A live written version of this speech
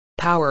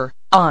Power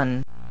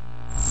on.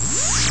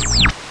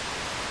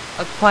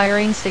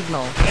 Acquiring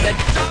signal.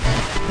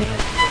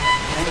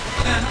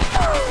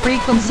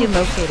 Frequency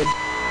located.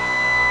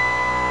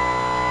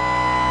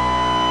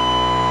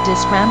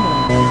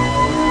 Disrambling.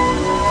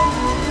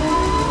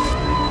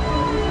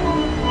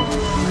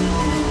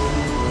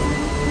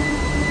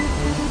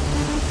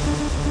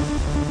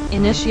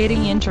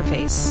 Initiating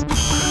interface.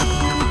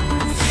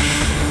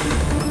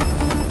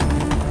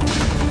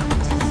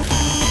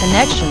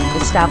 Connection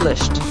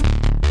established.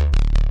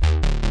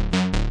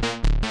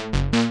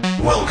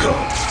 Welcome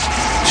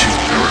to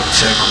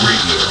Neurotech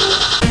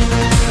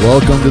Radio.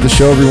 Welcome to the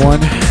show, everyone.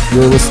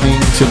 You're listening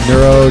to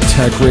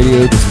Neurotech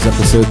Radio. This is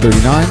episode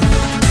 39.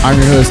 I'm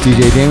your host,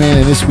 DJ Damien,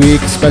 and this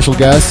week, special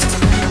guest,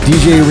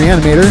 DJ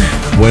Reanimator.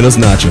 Buenos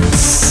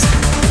nachos.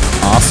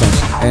 Awesome.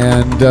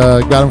 And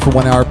got him for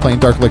 1 hour playing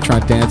dark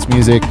electronic dance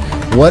music.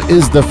 What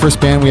is the first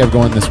band we have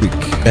going this week?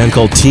 Band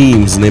called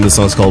Teams. The name of the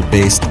song is called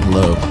Based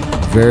Low.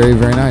 Very,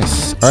 very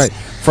nice. All right.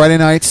 Friday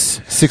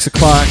nights, 6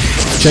 o'clock.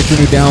 Check your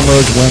new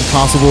downloads when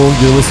possible.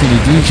 You're listening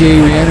to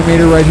DJ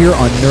Reanimator right here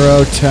on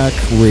Neurotech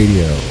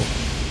Radio.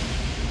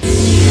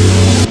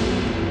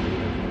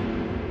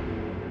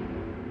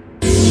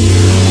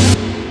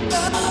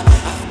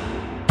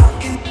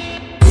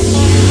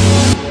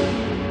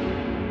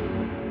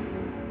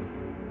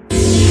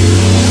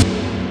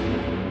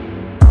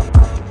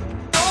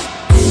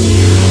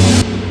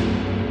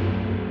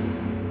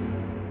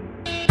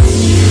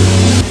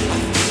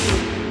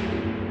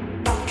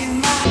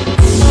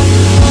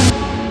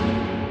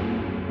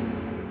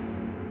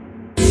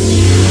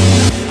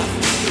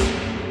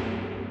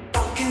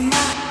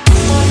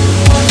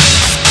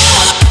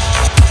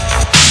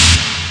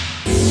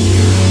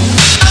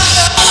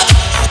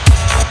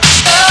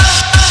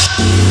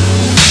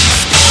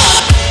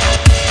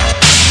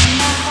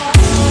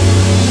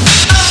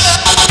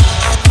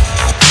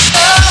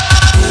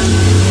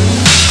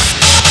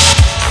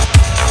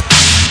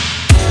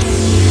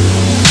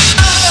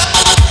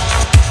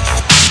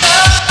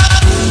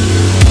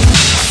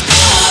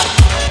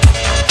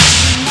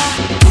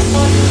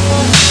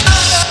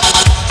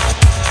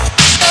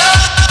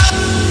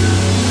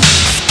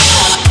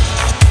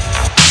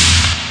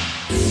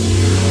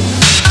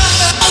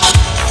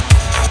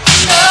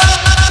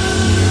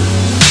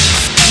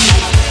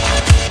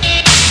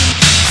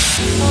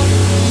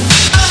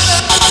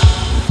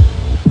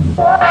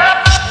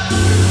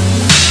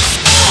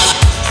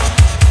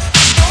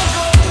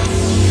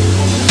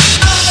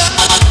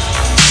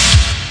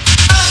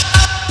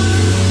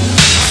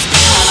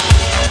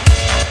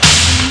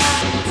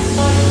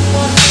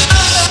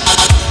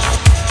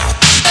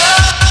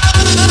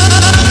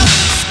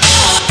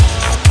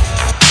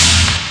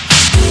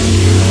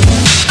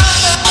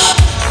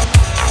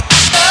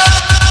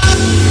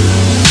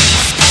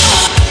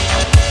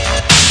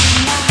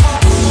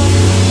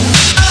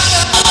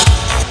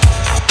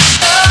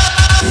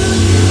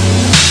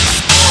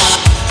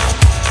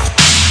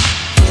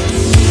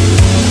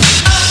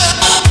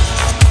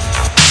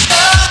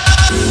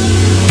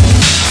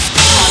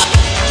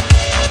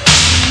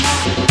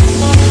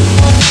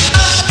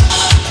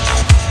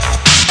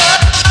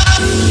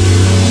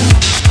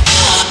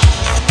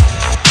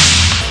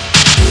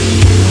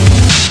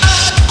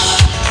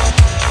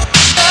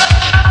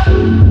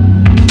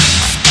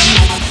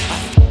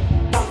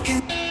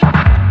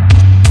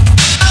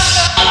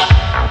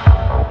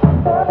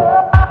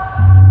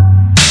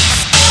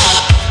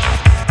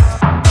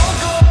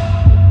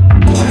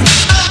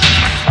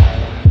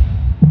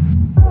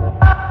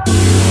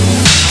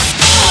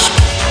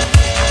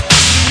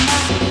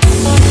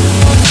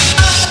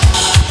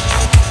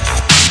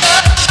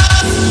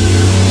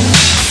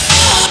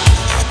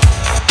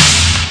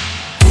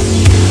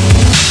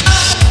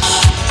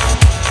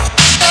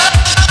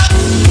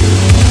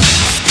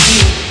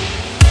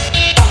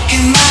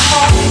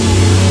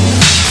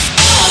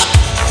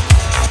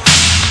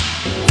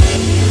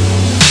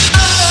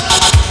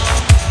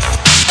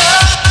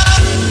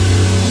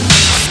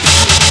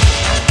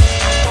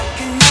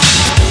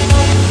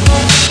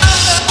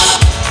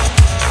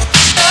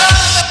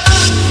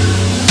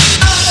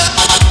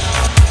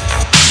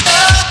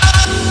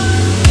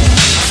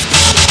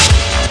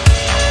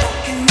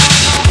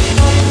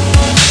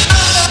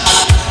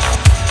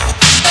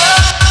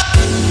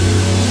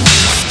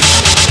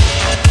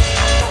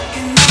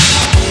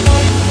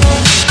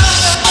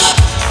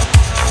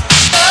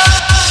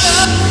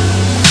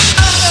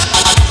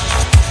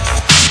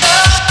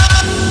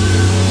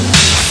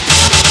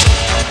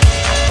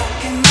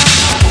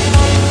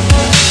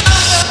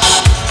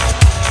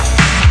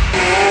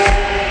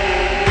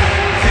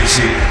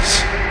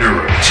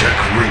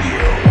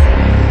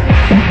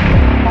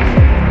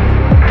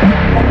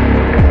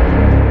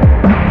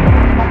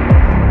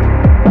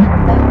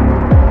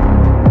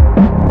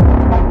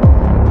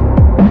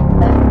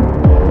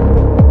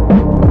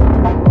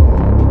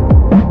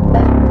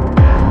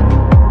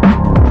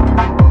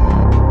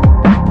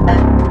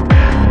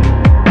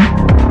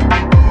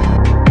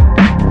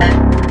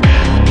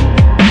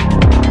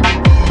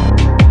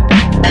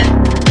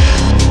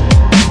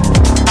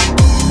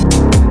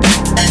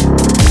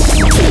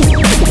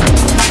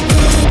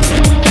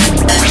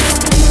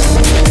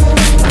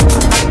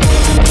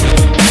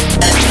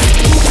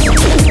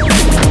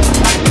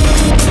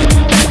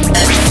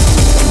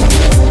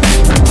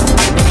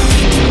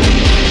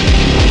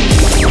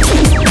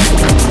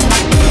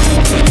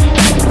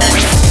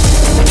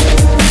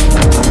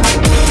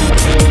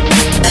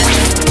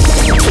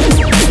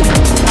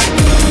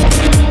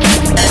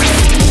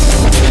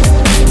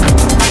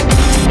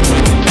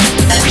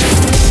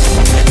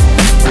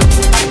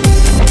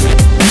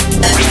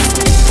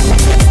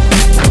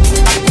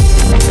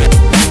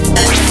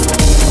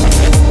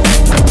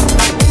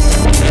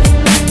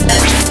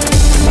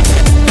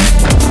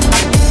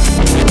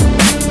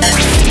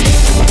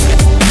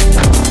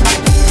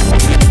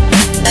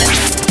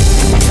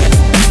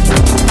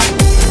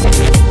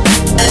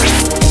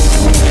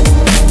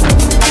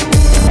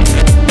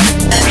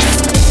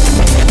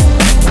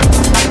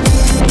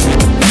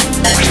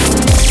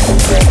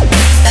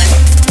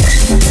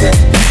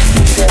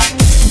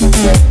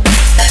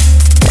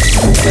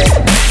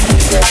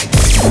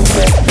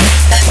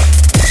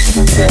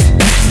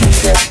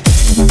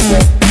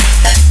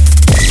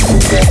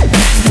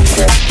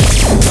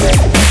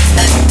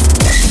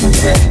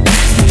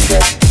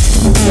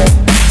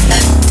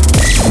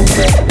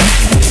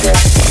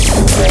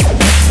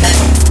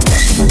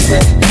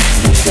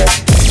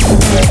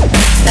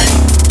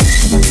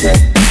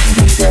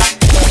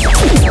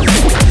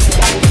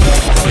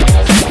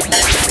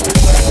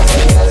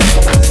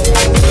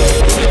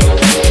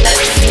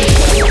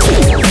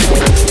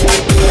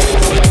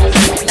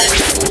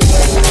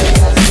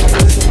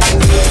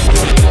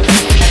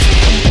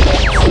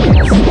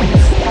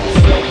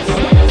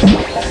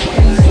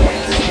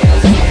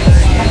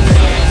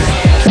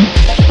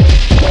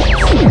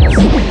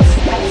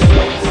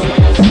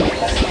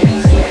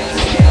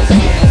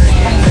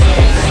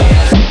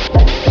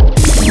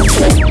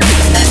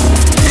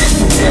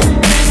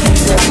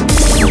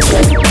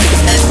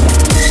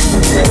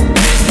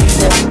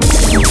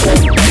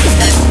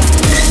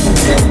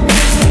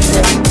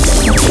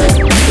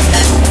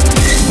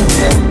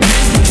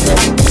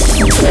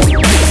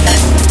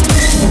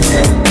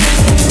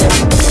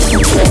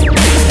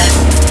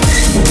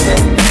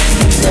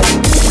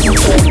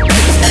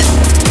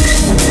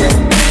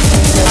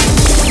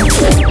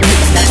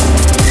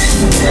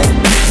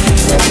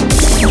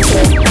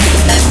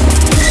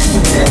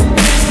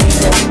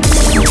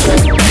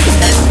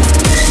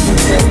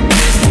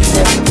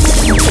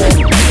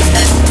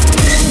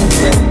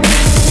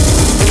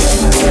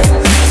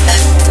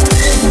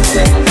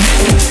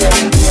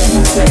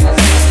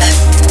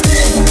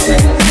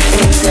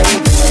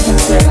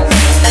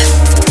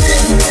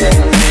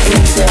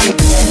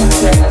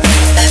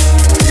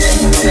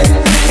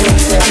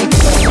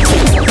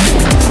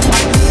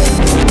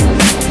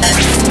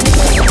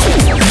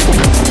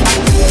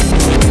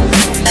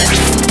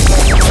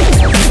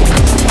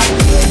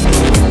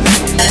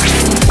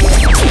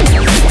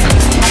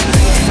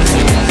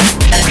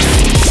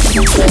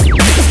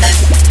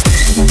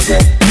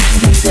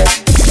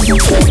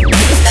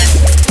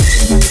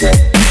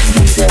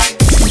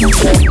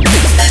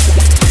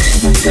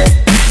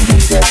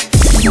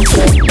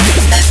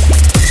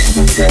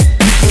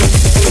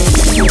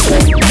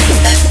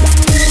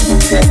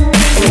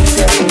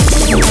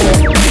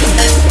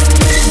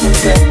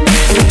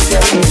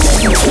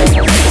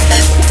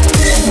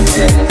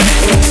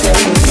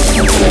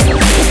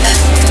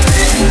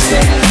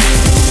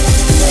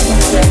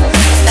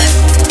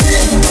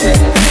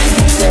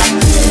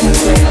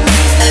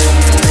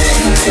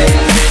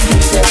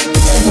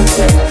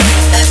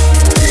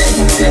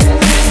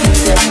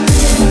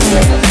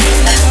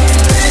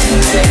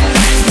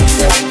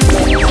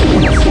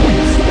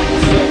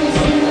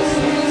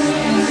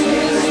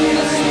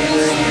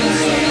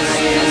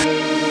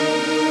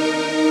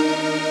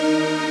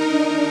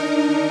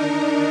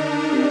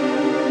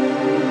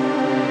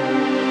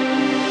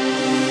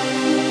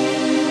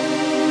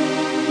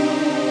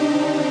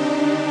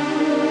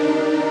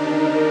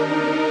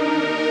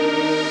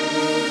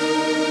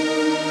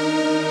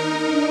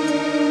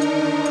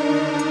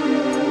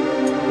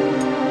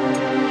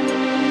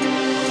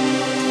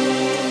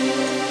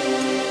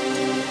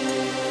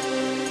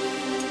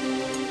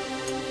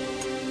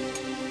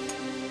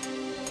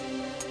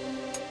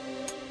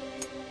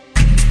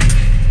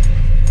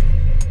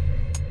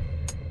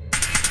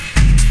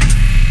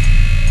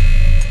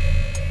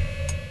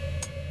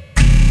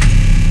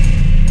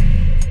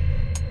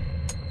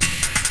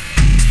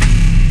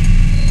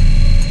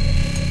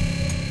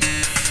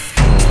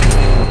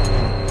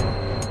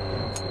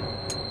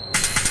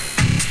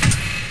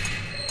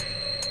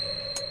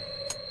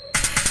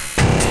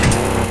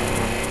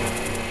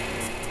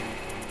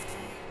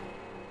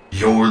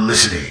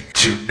 listening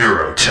to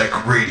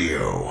Neurotech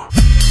Radio.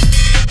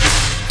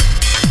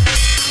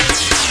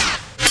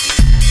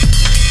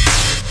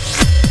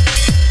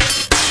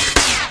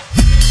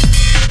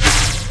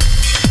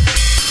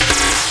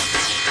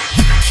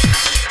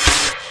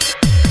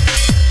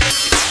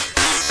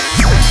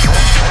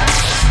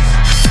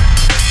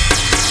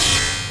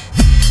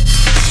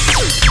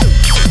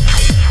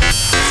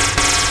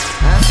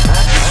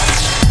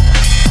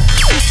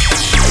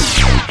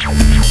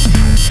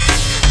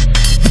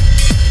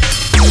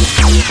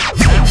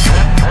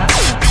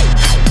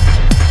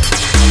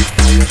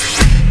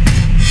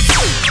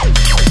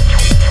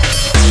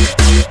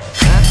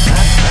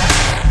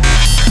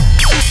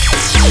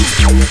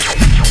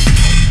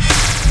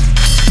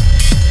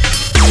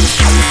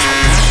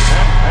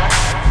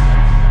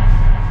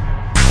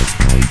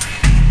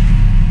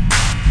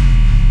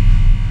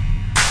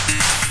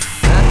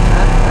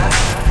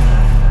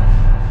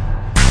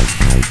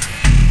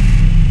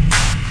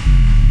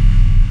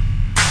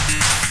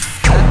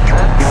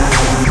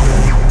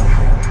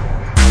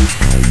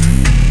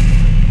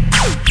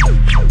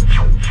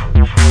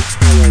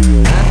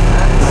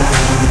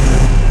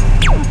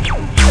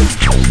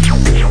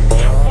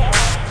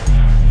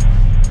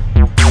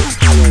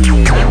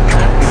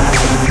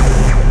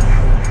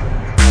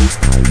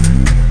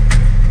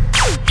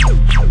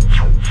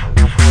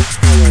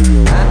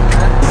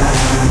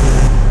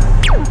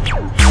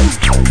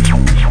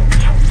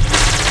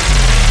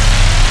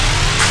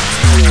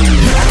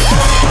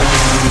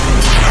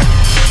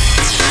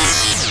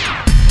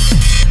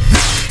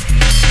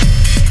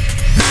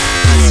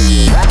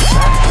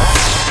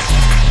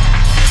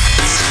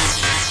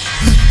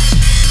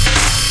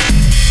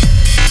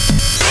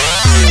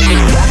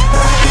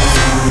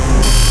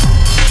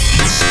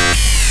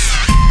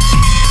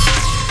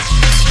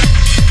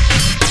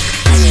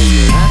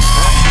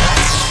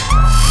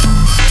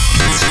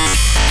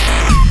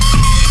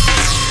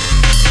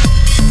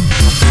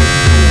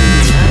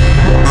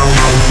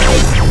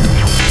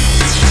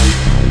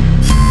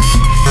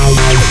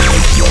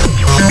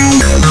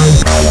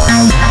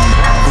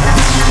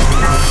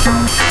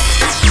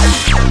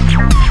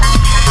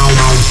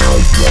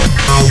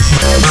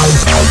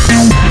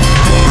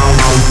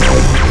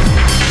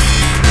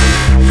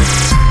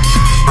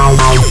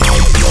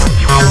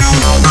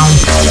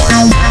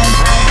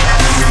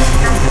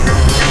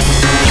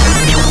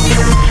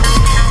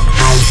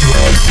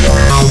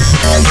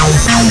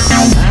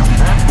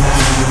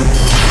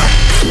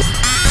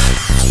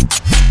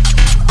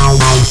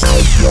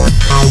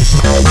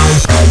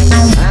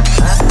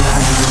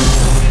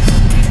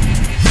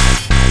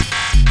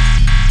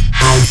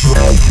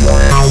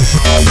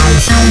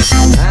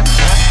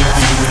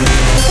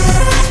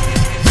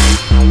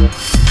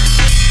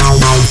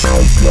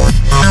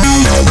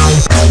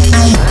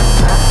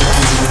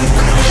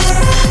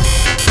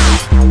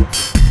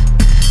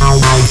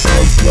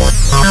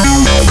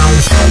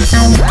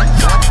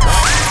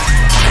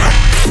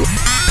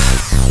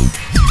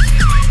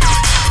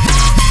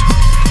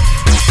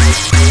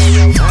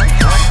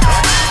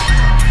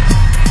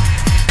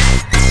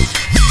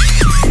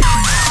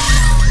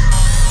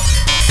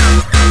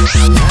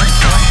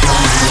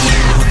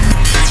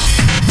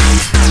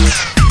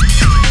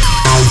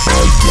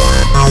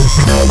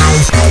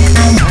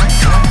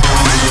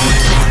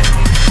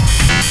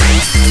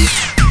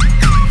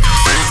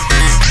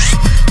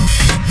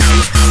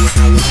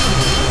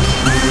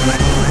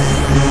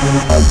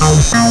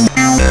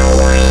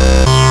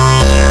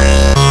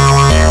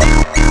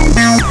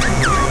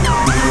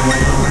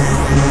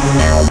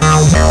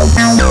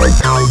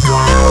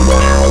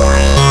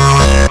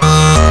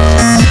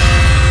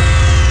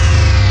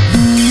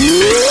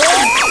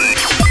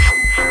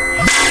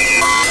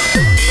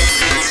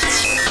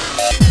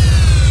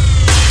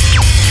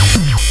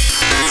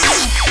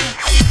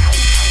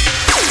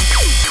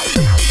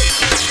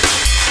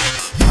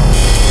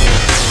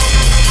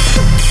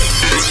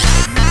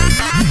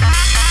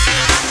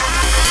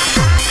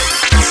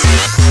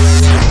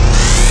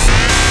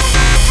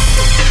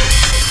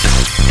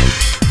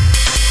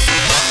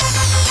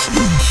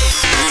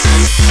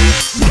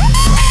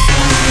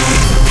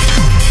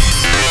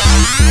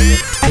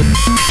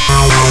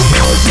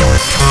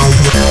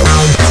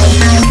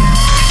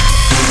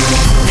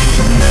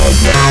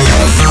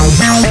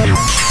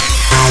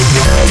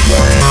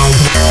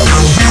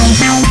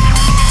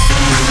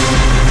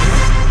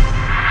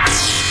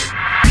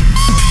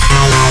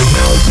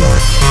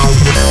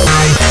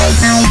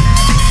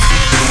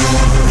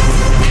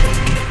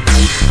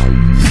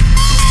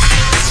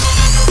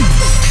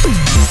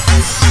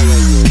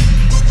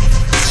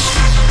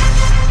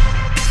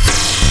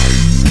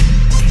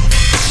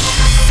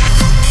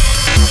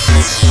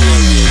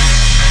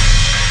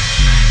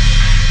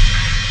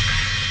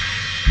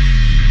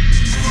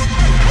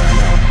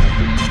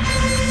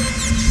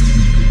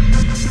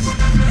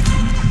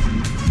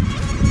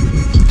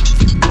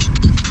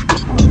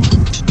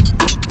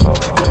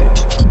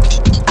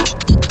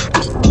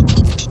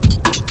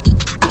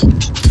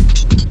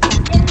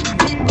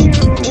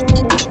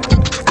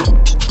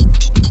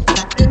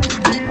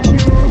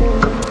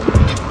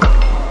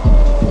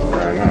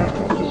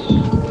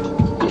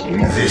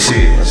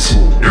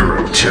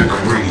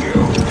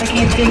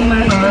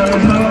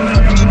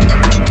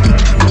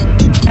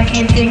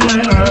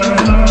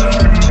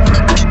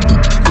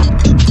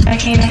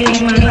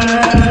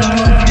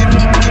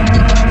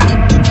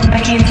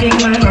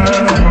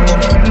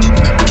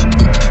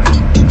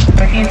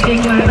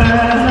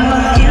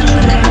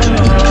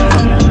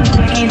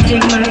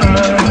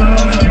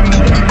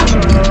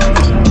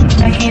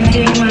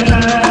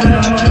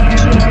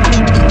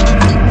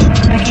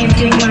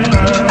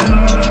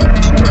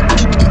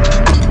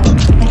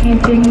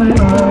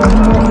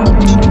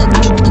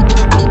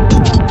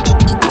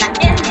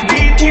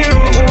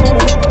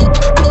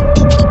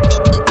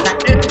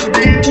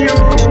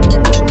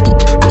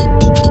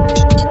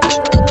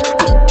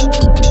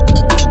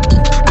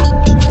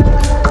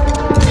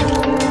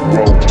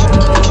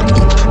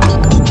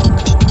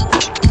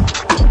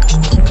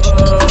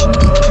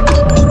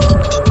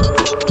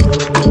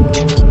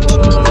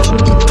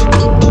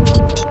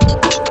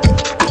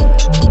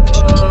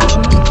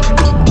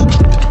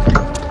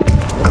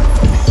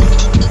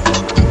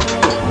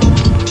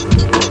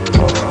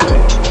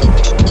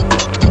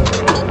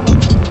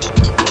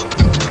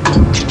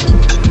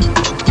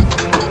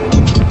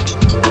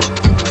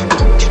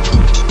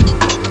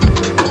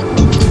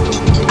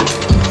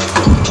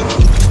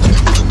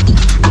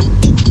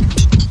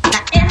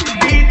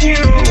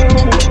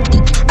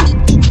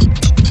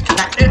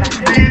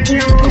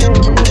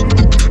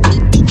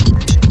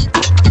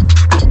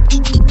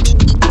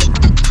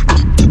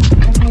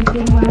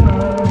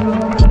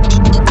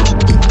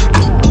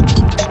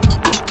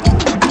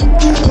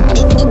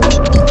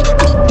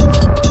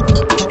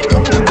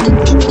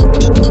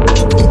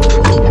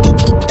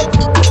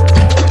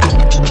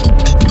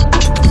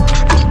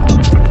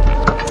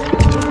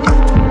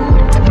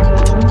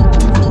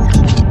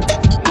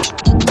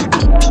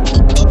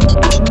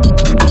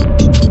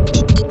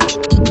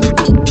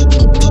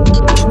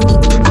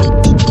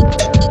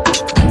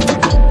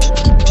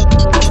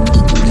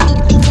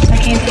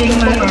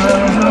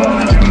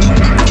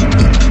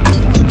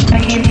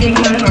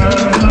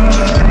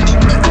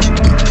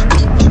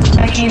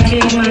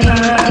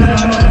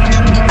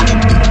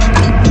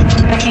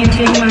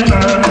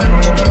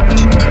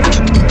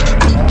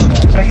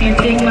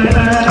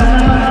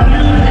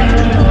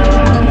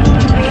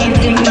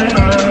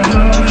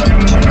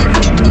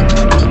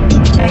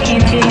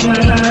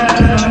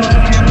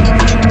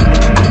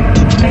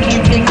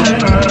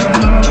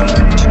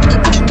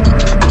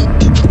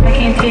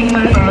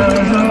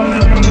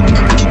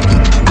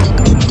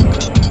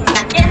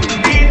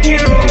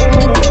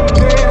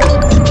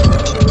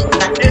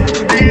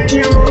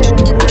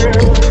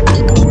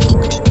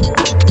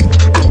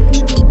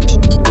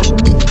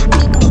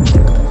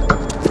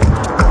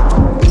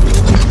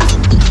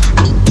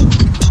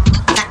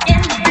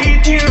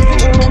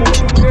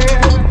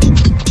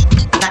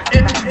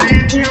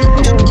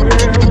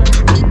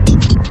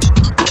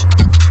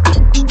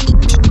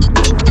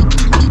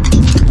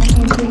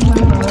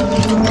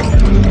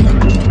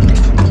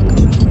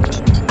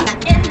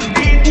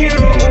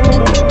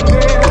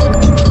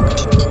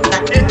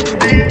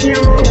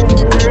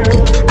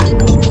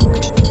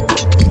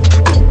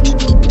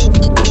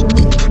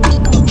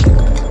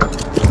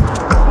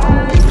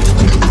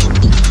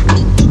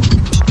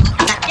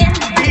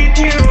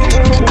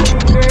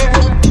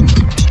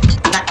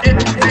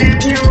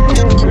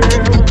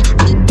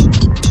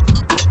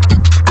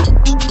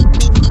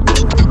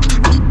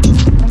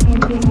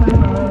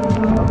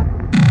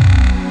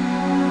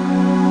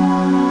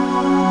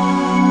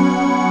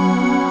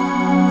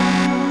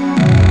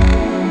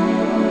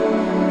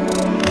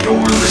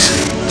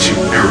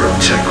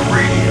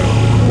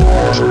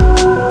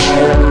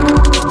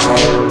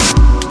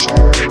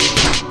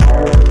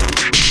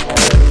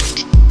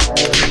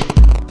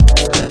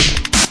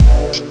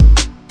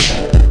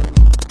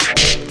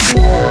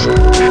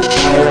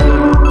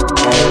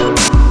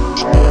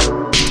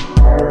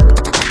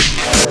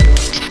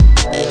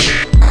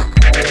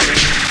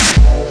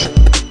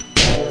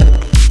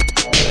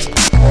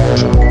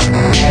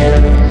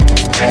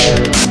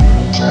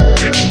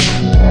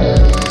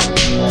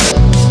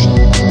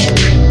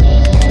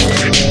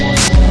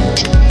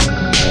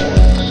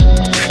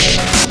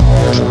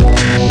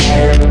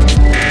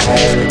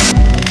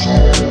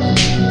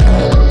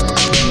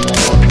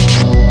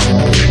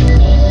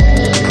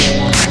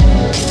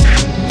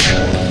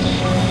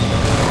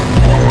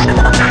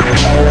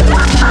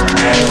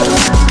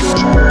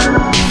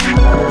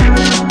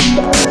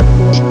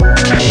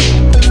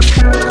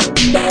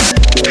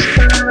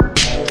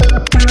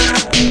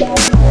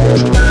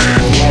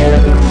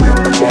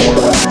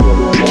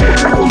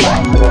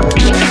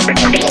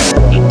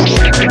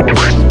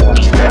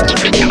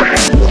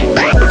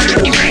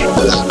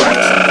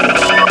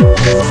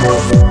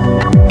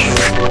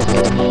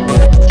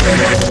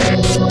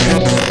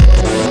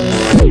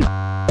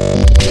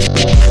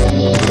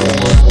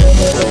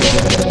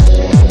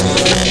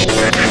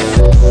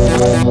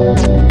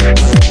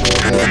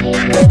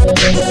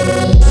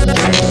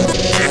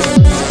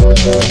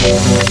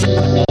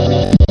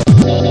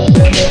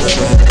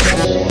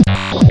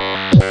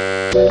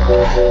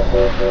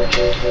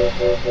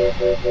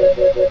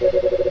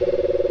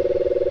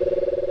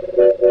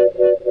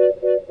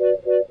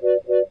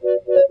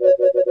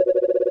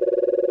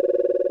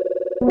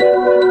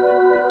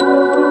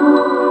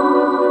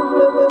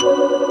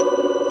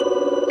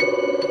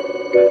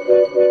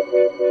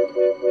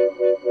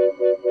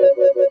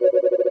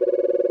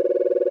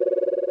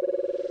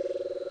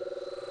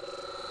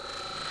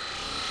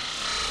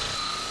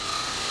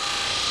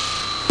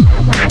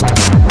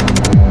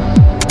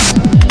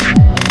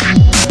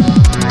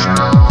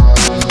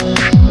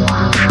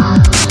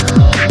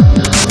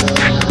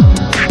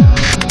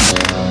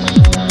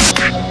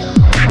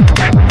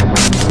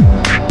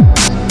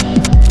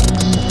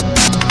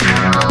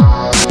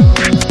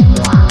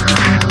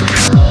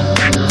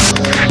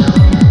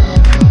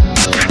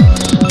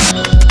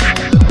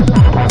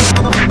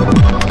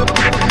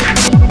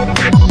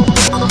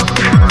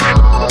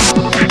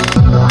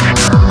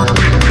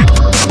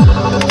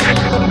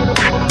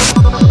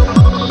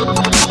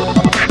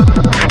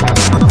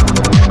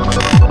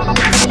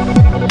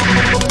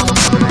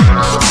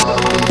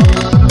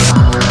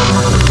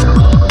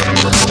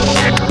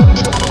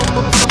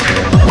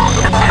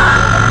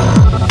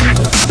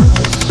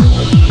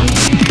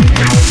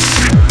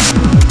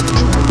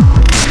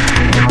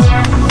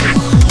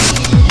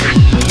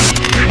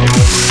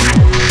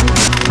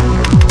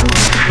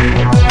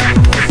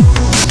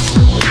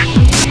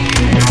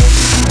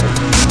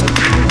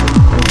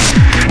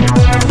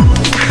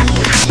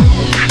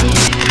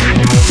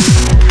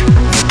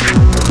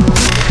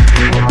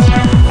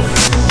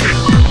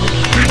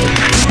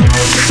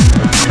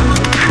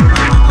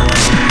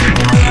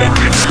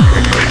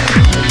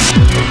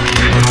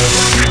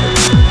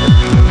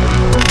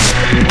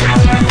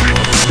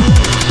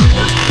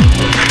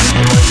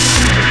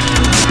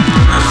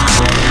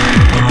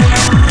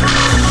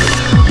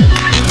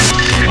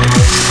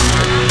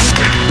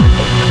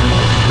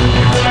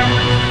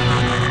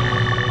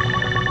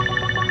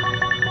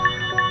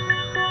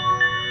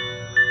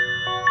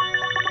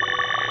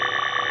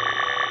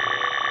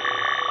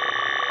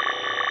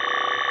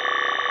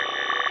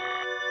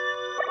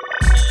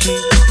 And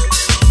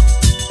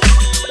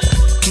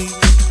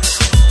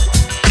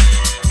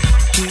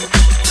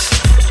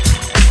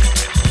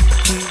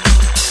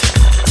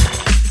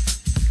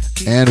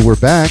we're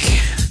back.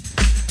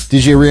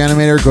 DJ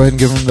Reanimator, go ahead and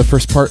give them the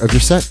first part of your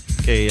set.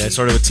 Okay, I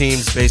started with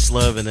Teams, Bass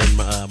Love, and then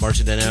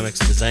Marching Dynamics,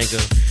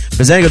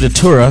 Bazango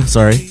Datura,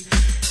 sorry.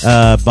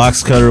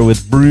 Box Cutter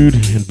with Brood,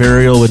 and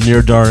Burial with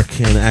Near Dark,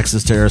 and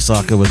Access to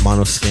Arasaka with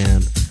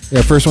Monoscan.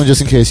 Yeah, first one,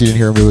 just in case you didn't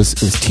hear him, it was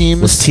Teams.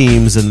 It was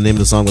Teams, and the name of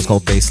the song was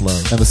called Bass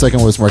Love. And the second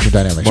one was Marching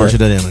Dynamics. Marching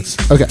right? Dynamics.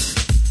 Okay.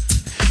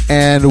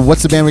 And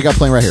what's the band we got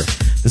playing right here?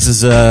 This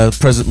is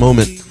Present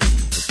Moment.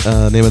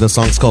 Name of the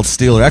song is called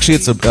Steeler. Actually,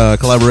 it's a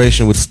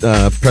collaboration with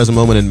Present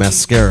Moment and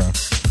Mascara.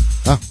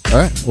 Oh, all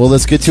right. Well,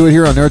 let's get to it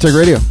here on Neurotech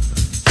Radio.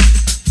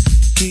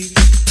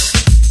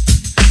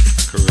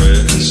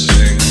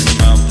 Caressing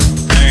my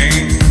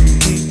pain,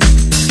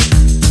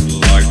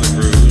 like the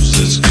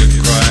bruises could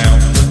cry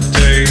out for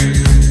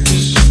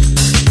days.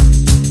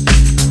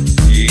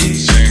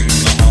 Eating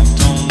the heart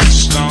don't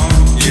stop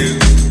you,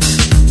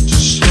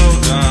 just slow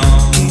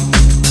down.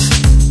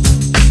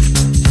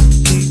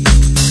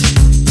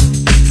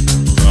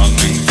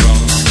 Running from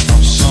a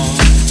house on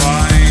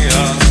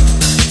fire,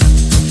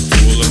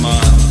 full of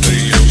my for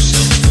your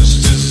selfless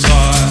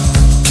desire.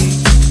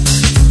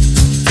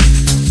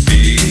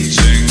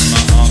 Beating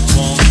my heart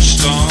won't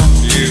stop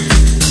you,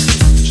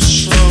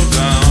 just slow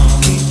down.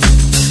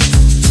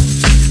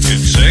 You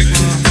take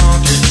my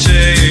heart, you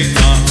take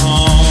my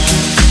home,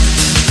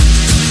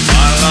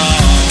 my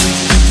love,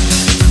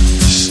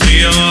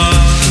 steal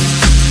us.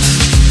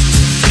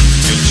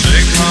 You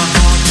take my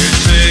heart, you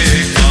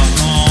take my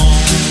home,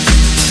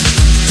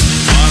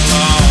 my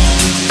love,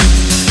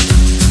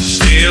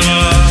 steal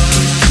us.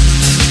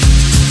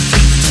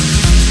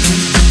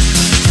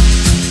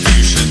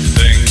 You should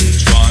think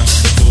twice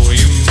before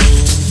you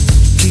move,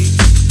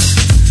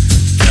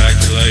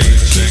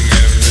 calculating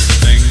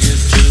everything you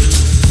do.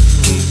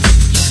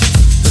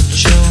 But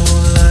you're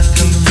like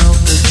a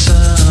melted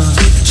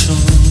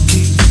tune.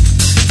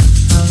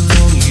 I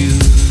know you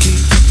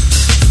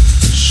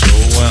so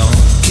well.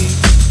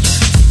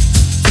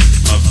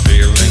 My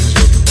feelings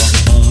were for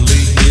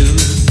only you,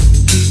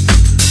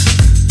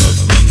 but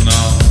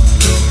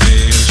monogamy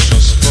is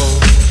just for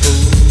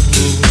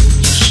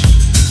fools.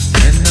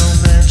 And no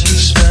magic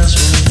spells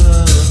will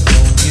work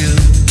on you.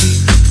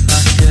 I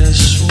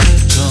guess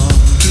we're done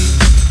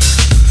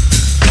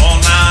for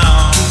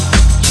now.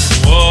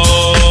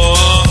 Whoa.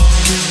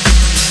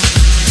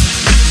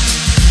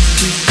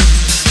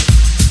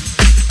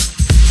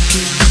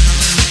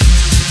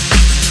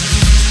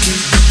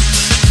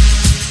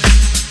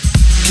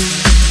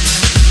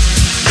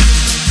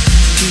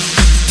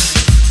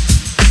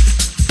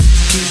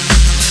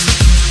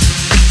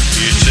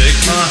 You take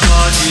my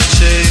heart, you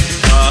take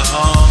my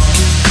heart,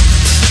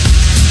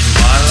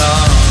 my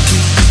love,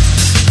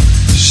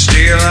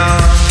 steal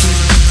out.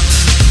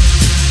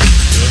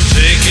 You're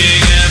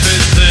taking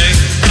everything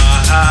I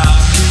have,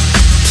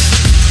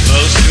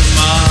 close to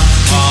my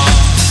heart,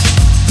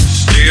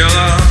 steal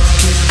out.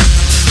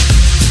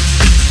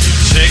 You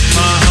take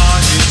my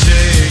heart, you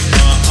take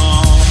my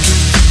heart,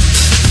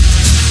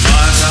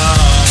 my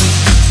love,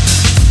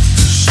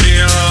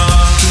 steal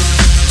out.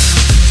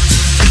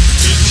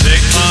 You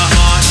take my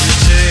heart, you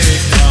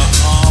take my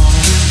heart,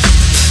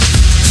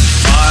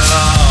 my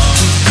love,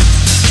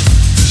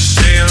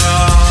 steal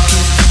out.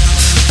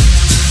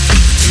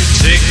 You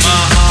take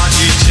my heart,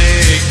 you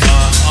take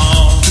my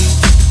heart,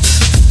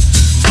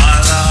 my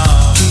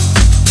love,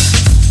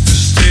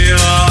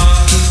 steal out.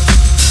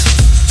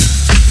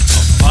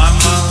 I'll find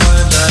my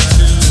way back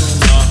to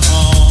my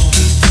home,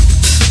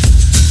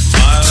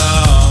 my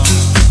love,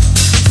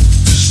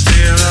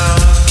 steal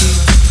out.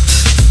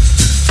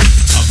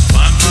 I'll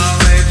find my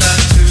way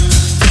back to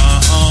my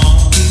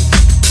home,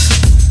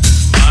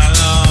 my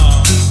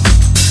love,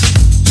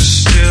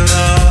 still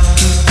love.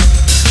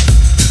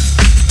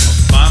 I'll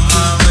find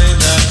my way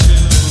back to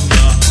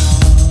my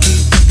home,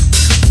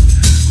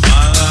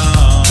 my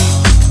love,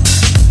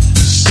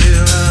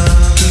 still love.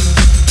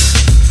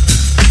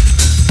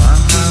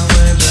 Find my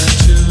way back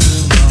to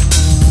my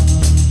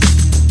home,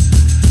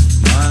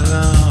 my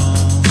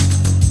love,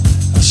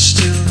 I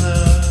still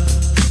love.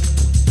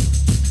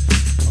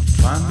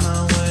 Find my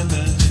way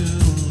back to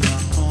my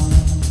home,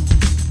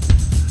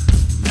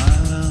 my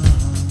love,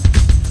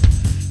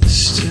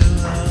 still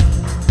love,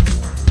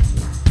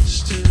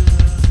 still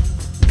love,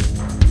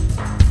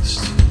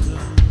 still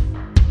love.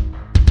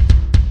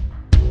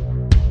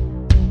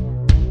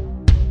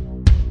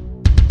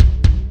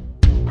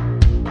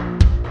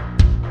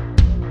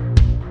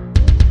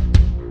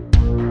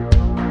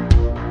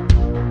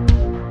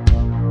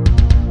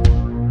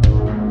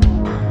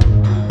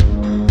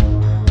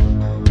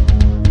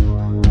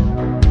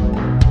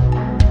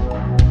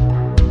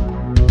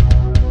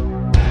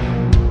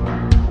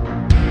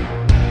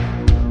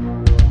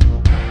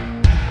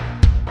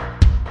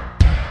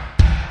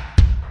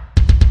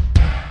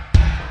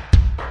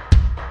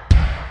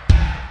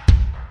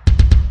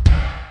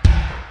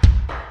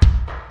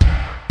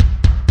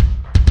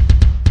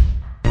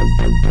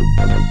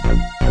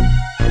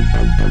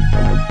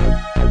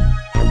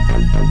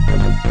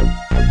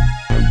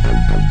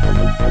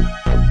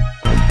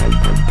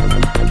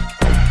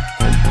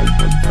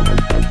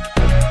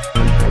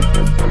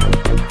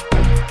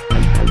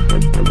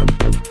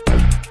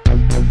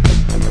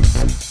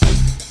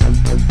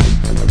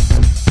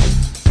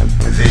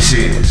 This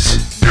is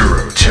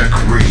Neurotech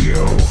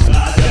Radio.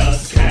 I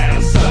just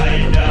can't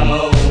say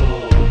no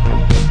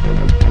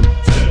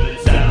to the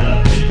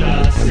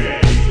television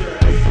screen.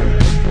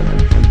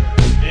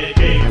 It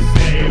keeps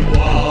me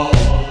warm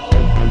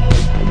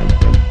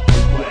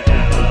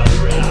whenever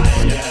I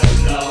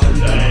am alone.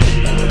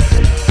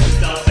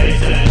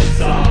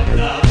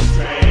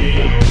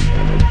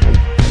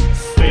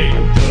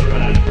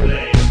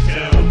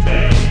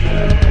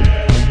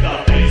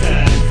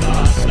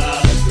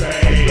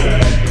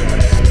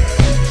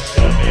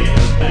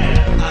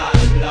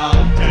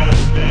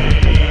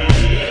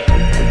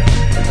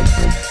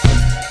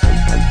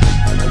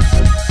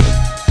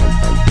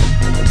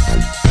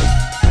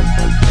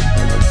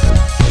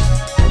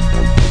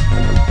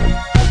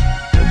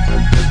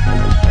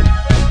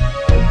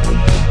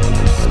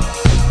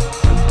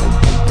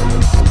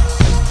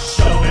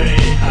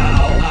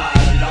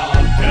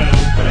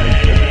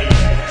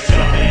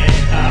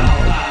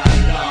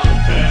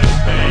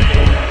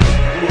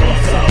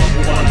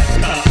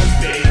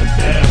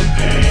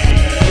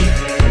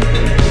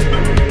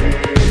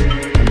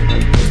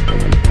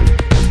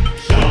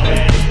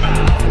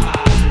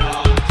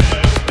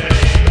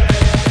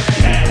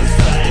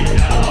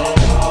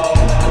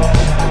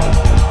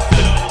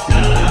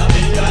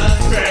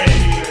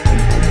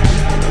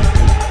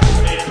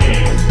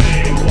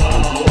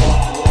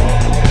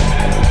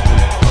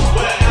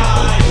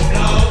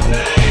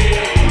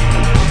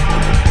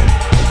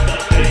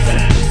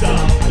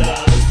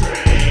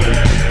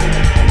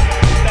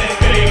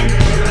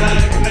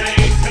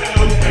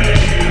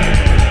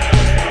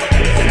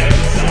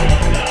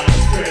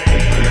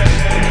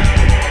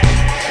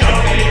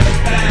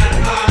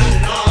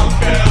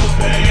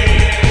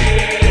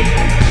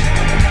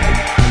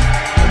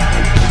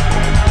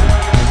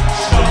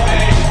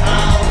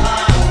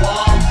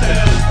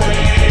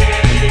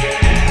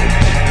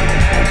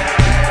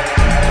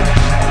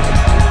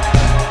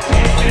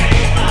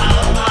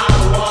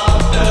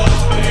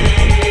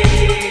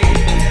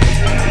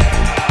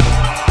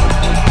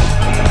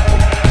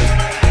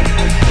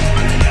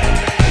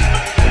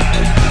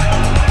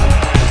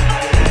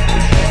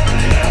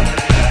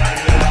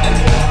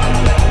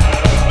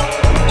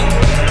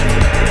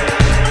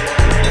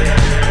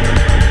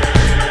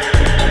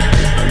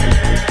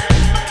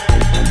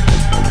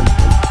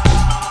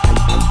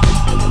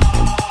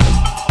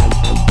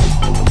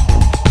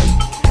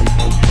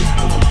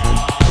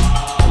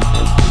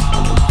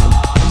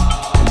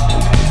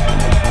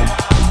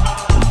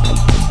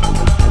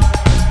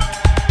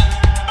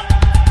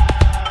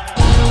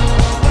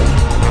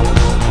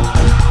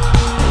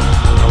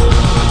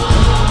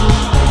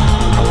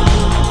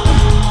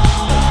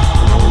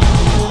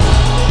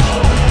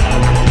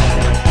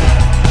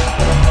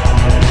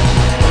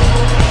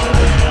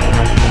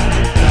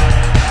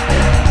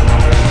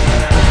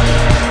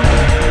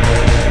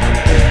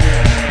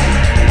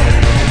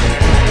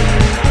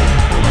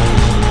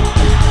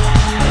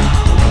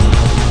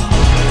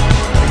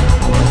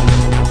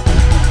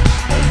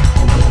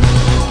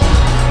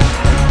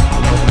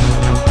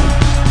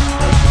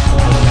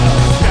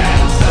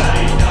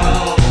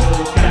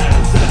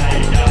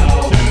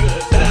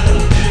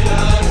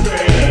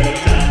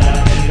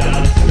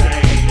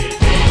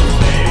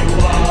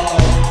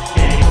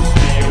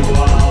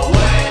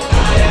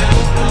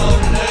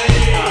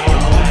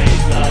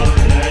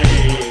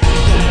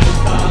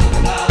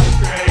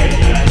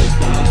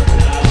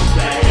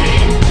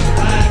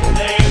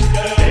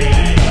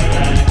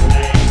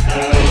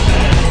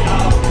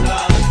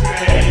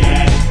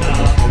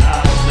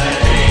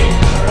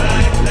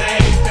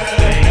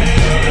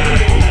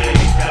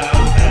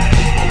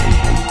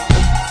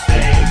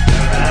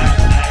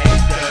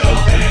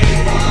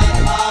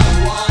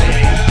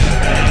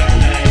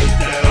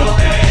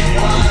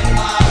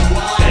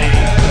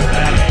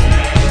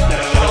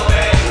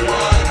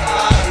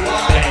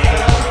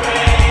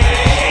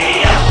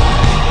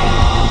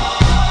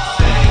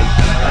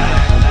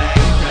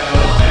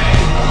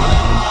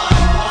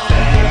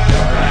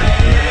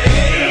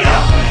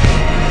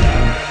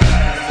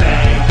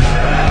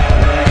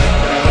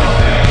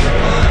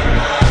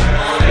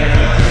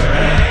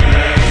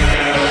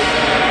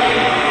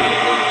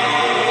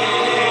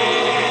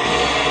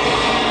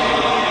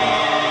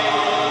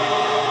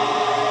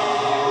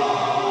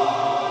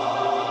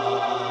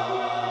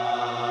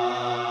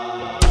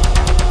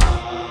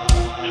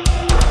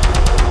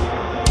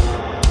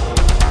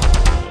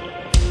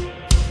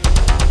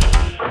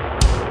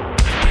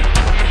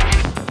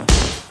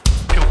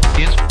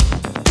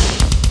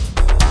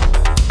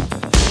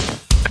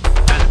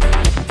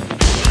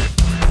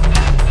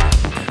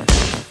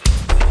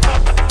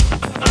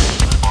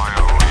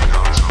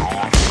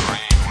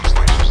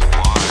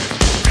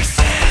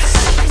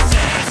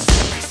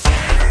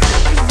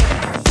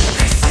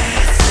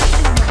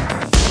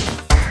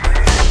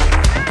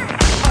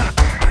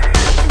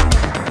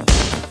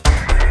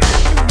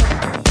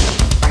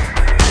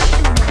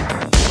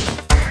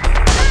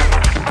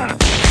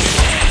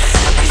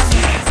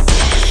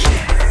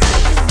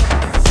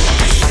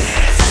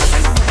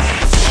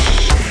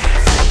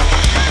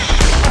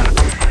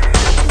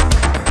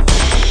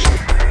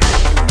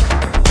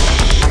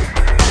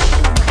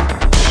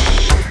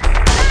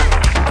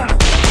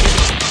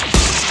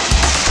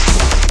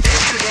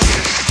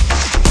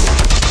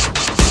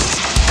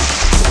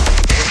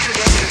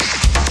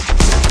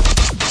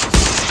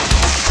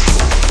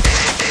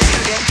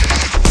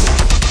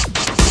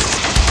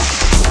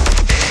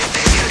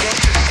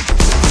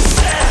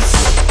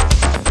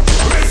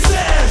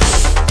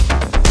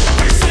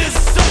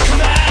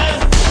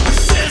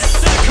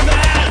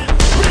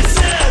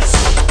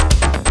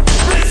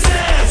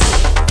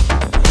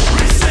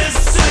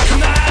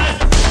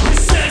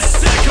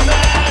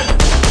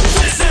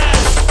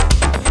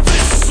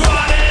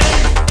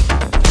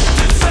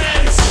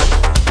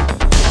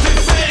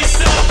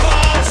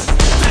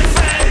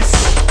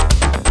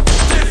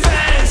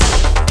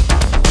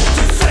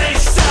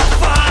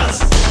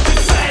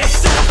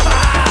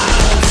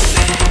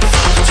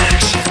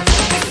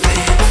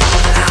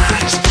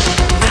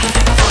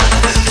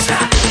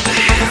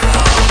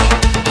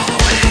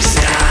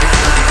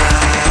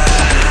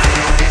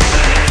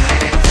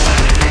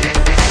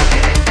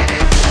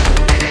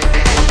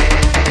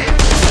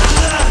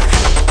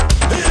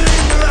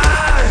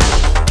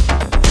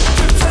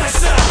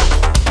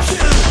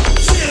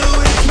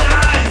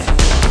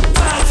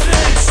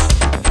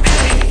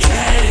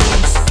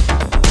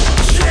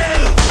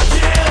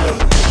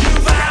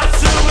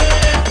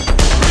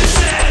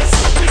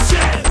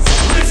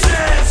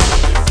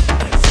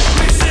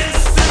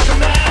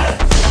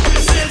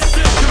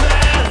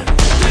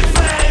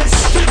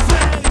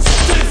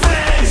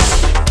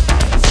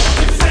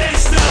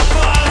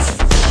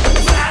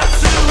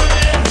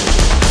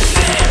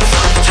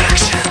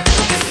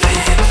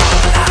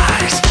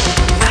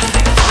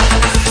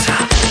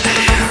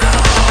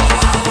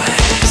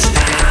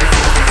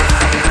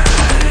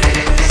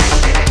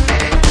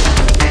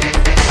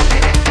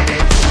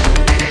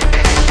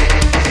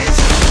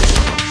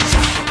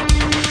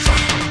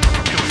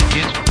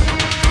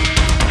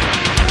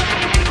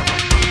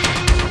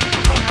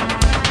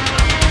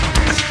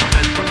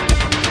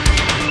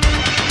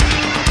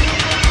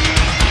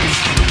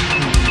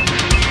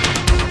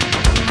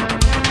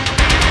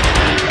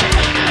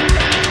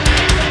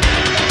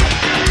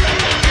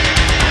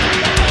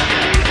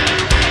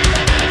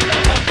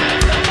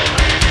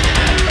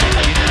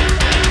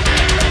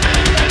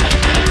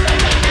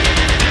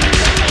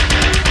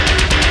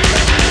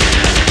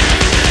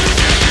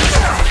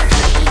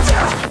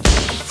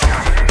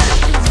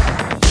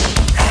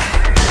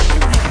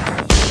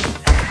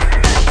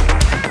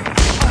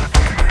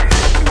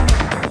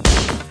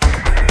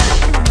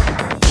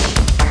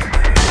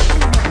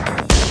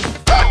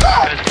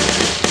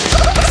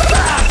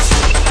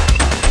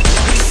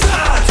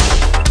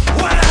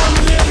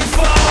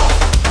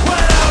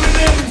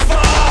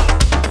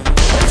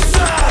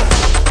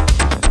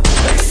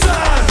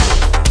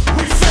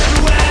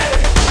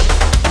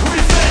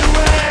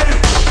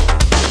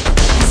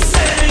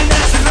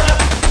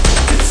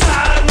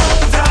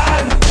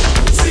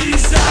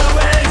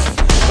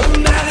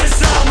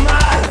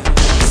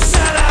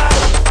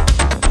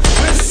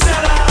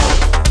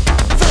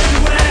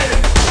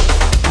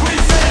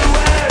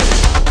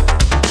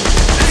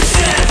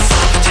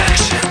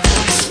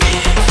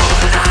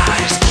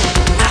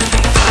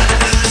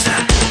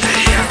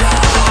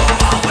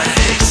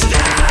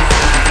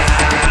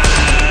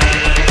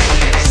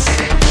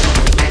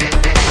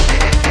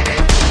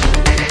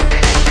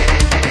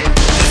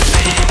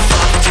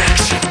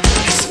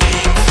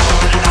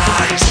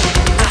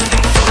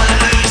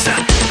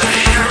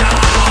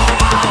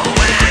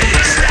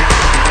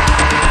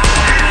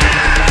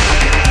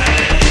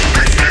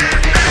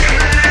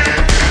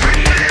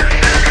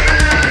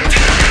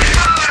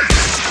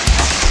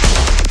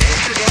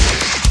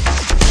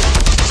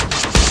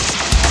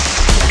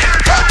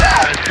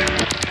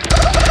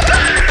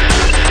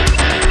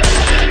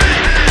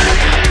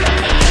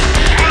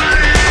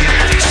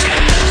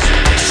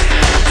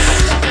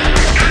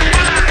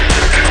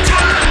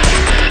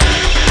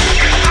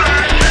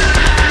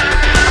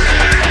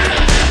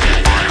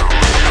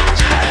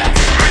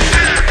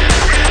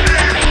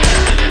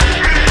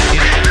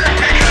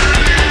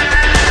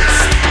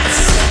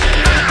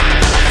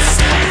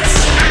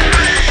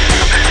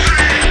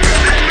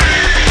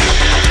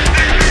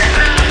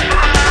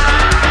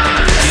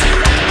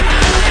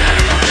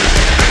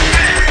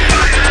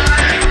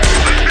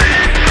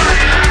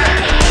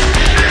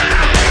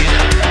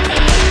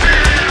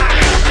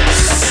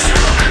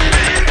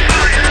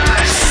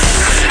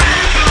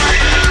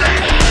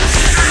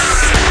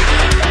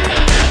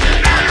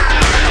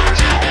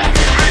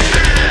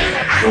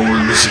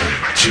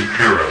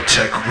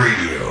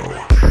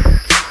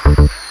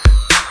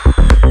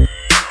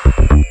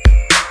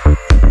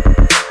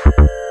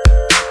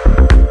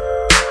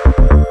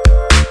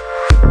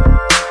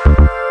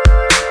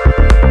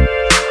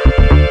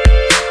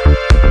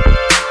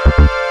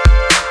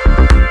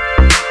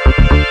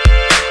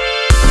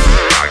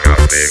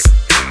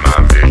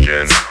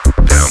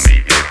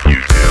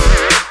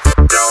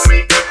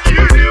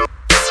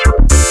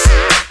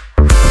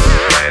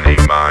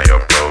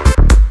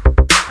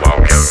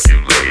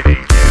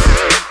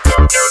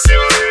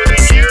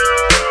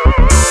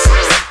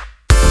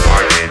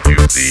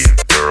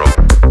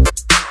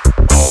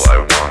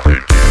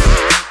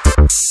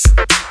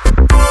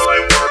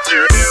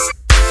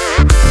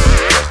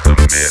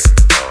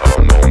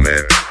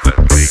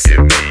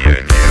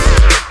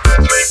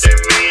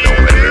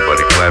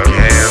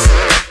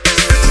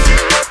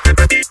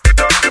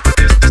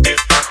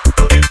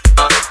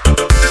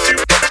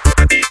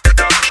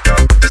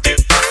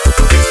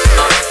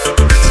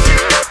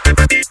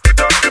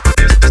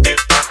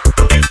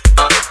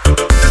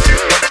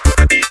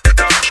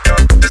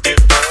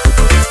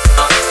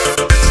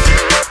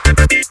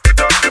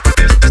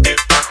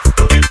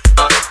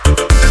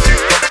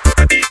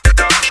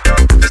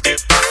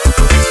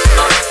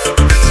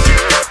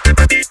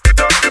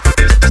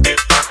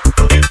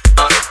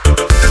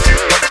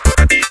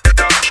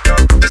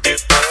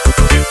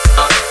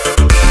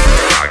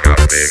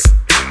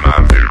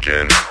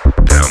 virgin?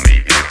 Tell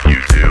me if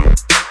you do.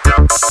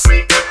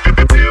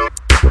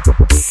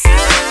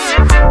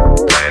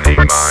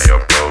 Planning my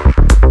approach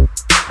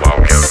while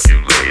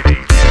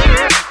calculating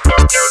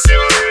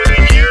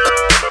you.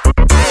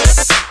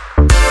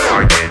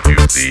 Why can't you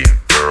see,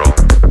 girl?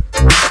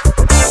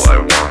 All I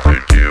want to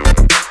do.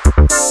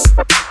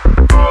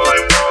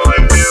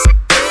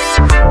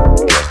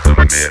 Just a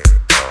minute,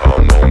 a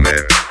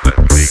moment.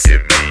 Let's make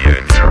it me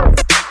and you.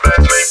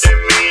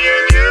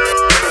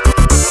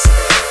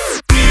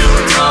 Feel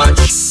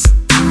touch.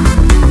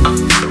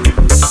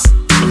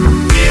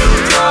 Feel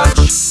touch. Feel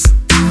touch.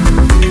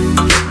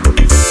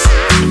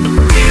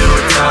 Feel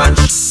touch. Feel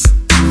touch.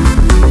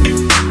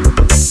 Feel touch.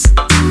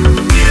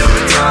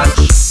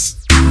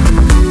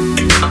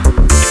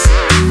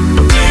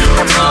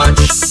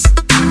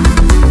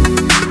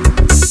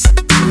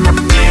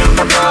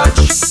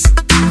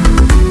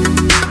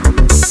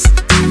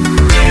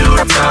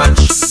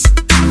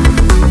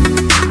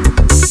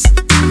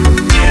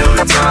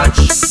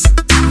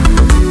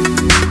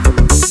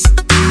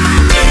 Feel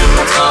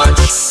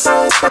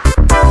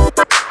touch.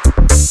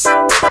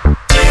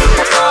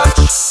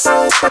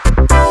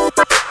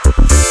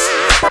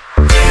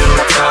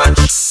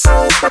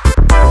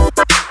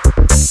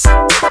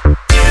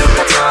 Feel touch. Feel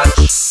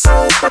touch.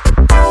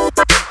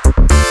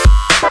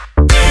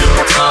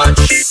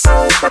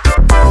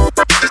 Feel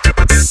touch.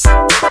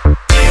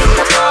 Feel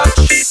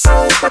touch. Feel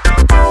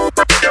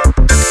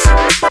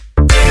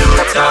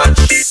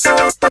touch. Feel touch.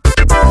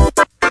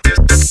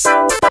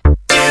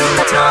 Feel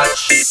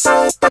touch. Feel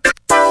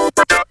touch.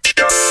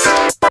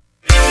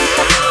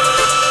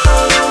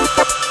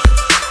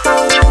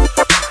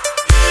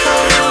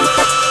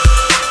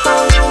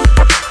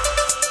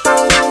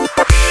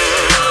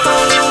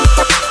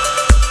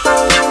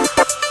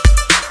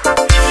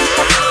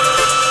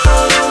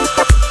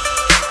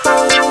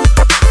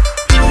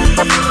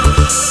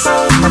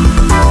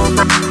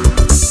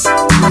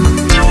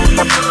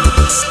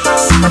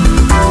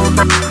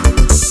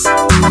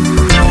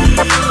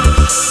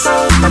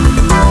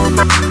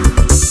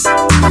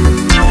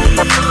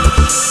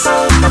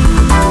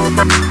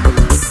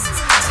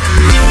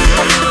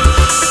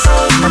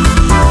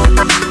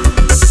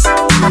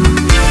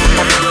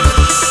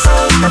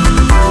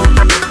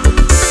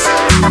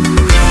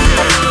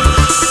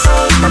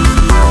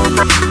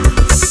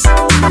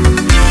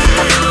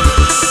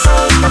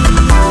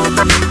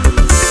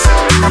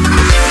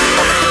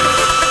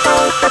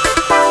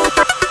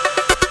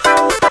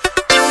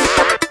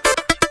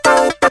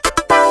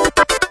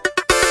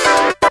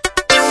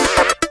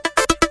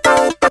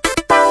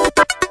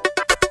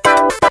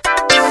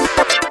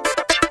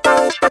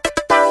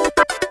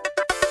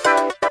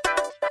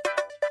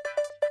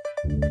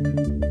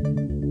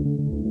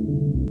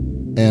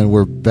 And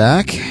we're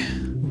back.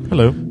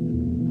 Hello.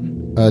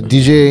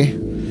 DJ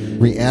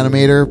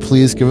Reanimator,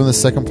 please give him the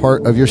second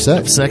part of your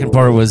set. The second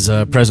part was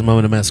Present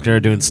Moment of Mascara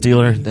doing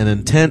Steeler, then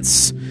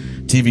Intense,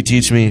 TV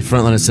Teach Me,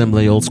 Frontline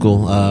Assembly, Old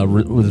School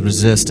with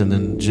Resist, and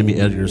then Jimmy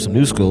Edgar, some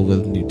new school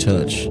with New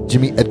Touch.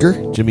 Jimmy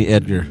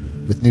Edgar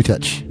with New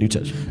Touch. New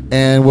Touch.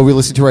 And what we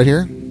listen to right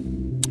here?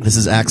 This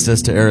is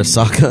Access to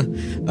Arasaka.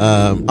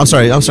 I'm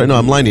sorry. No,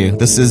 I'm lying to you.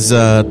 This is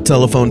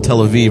Telephone Tel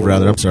Aviv,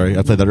 rather. I'm sorry.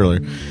 I played that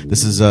earlier.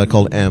 This is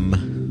called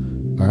M.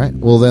 All right.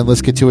 Well, then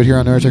let's get to it here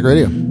on Neurotech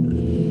Radio.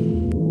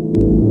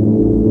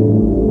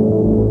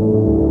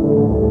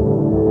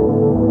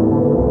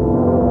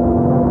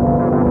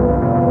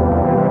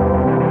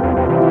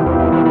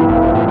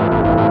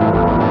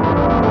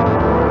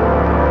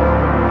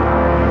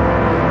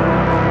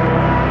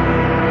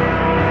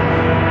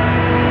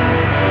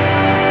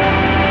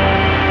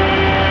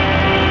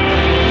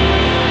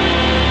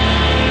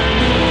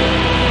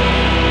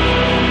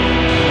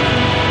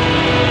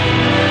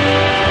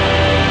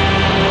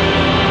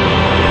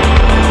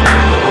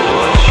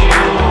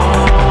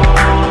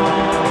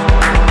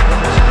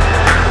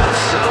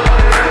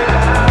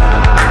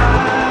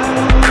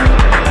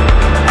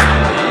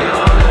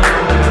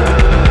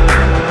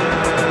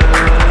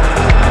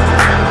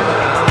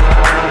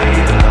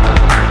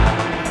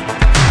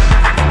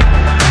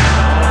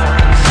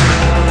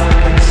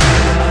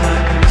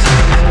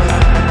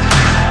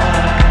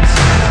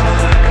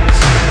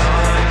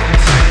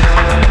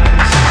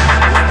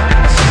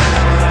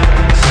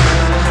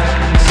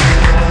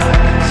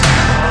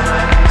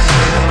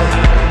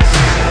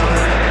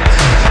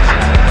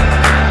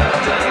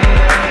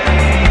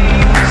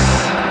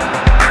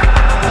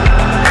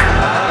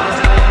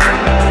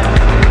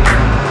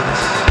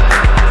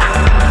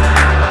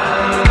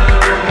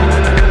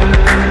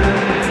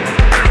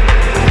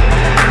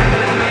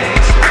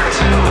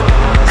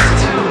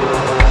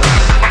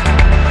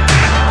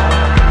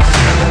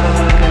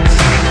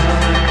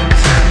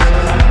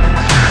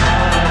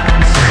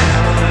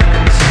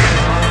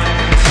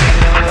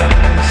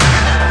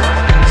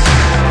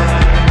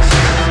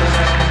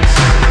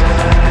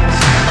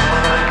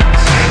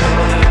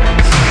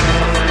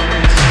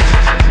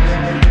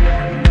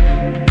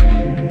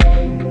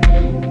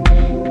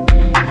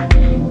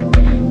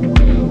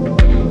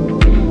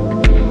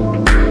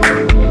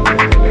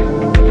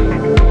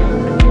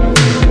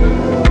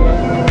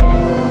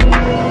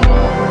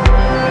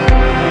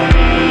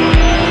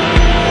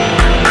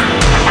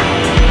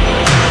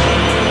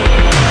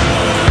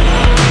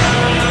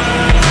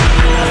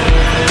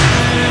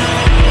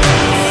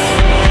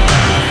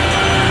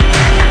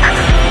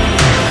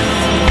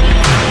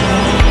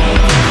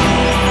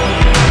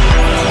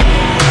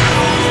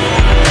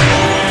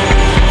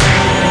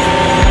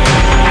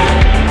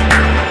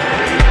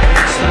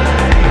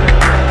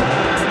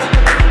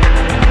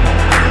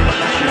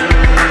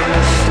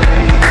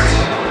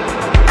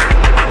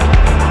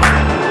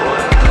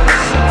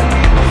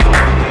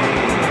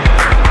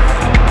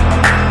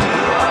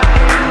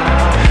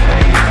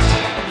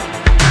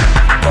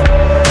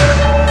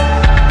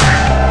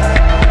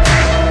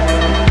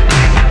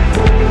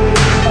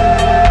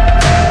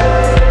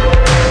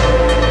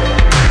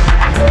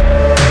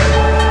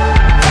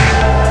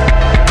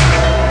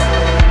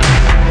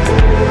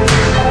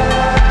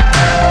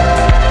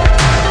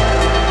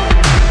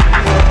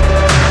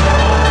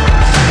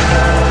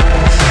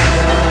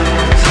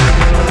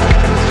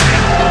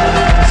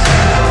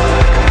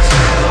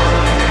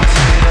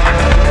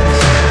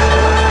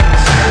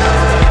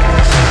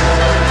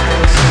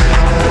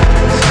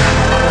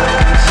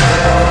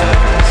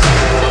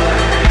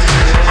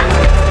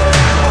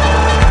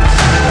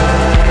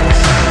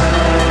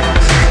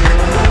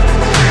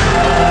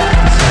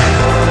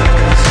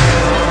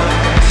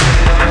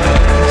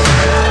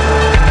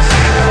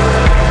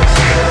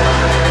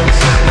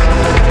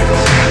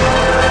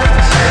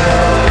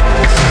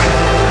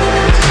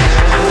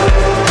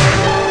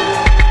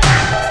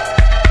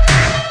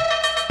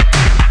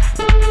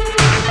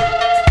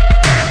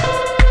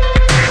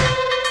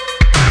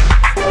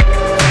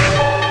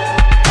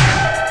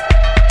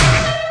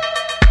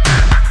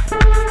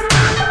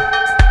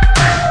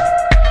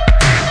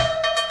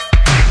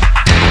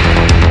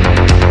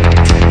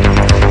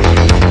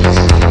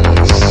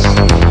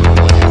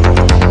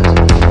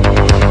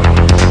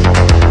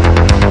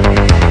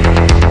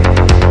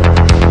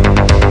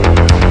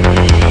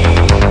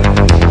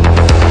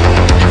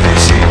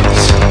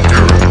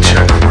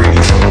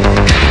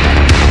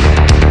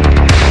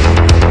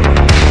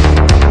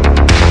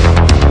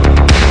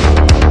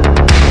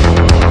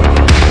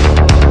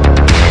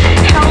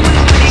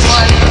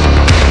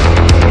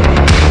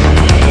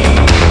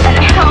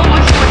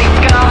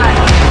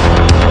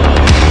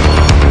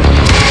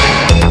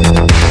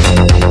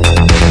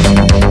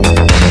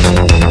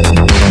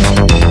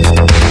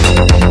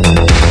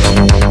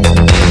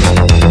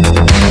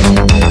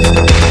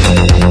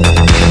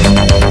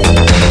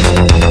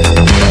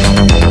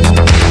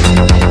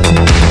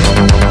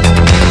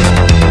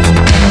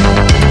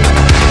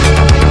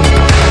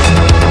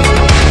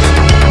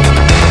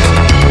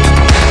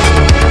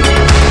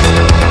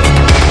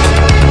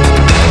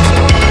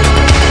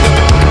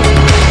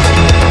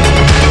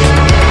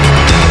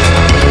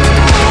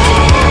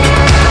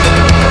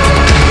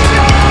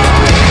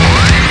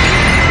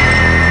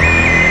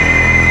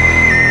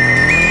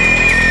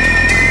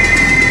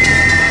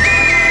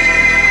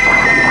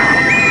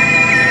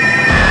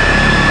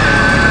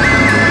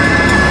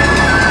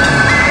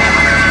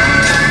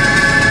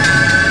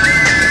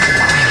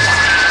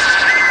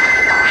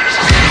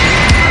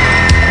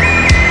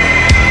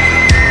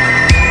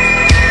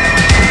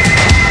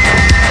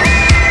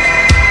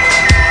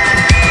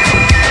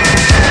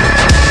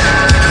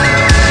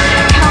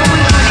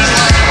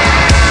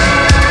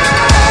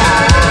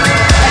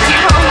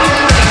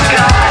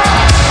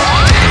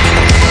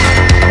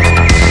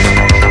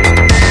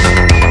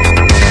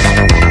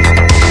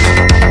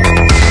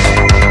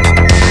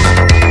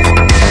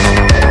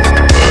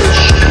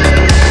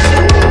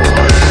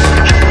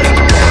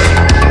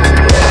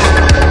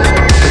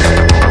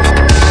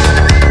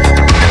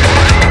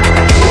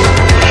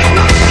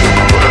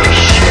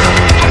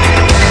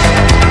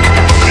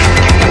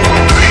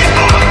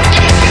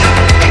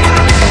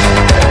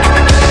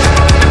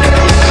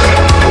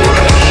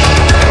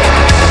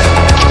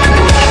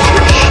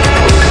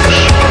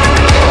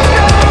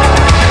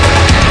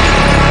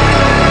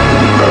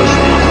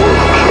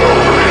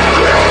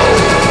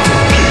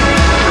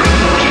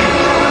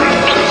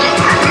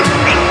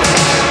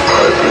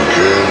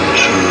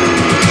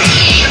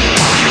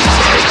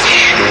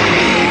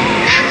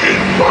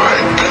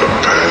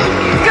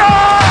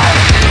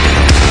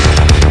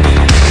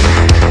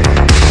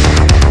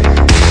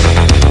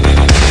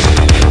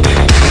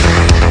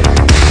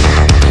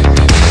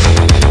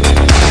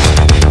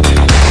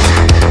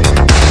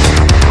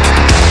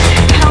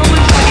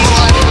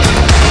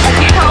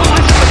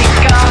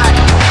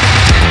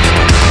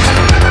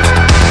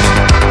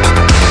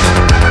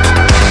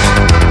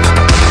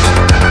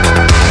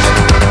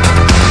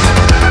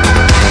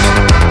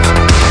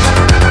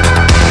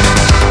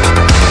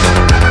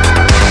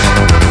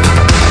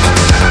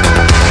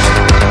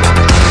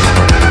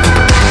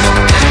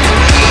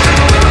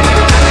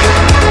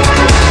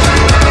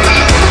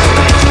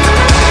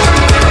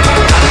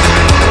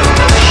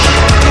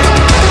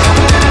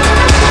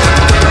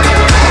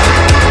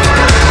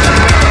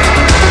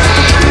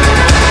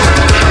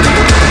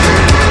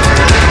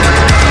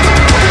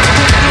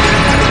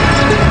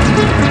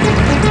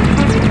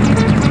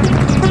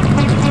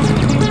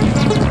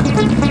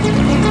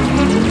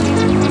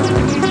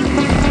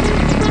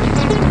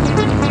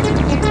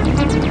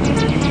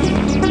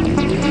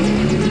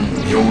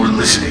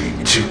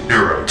 to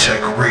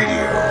Neurotech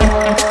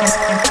Radio.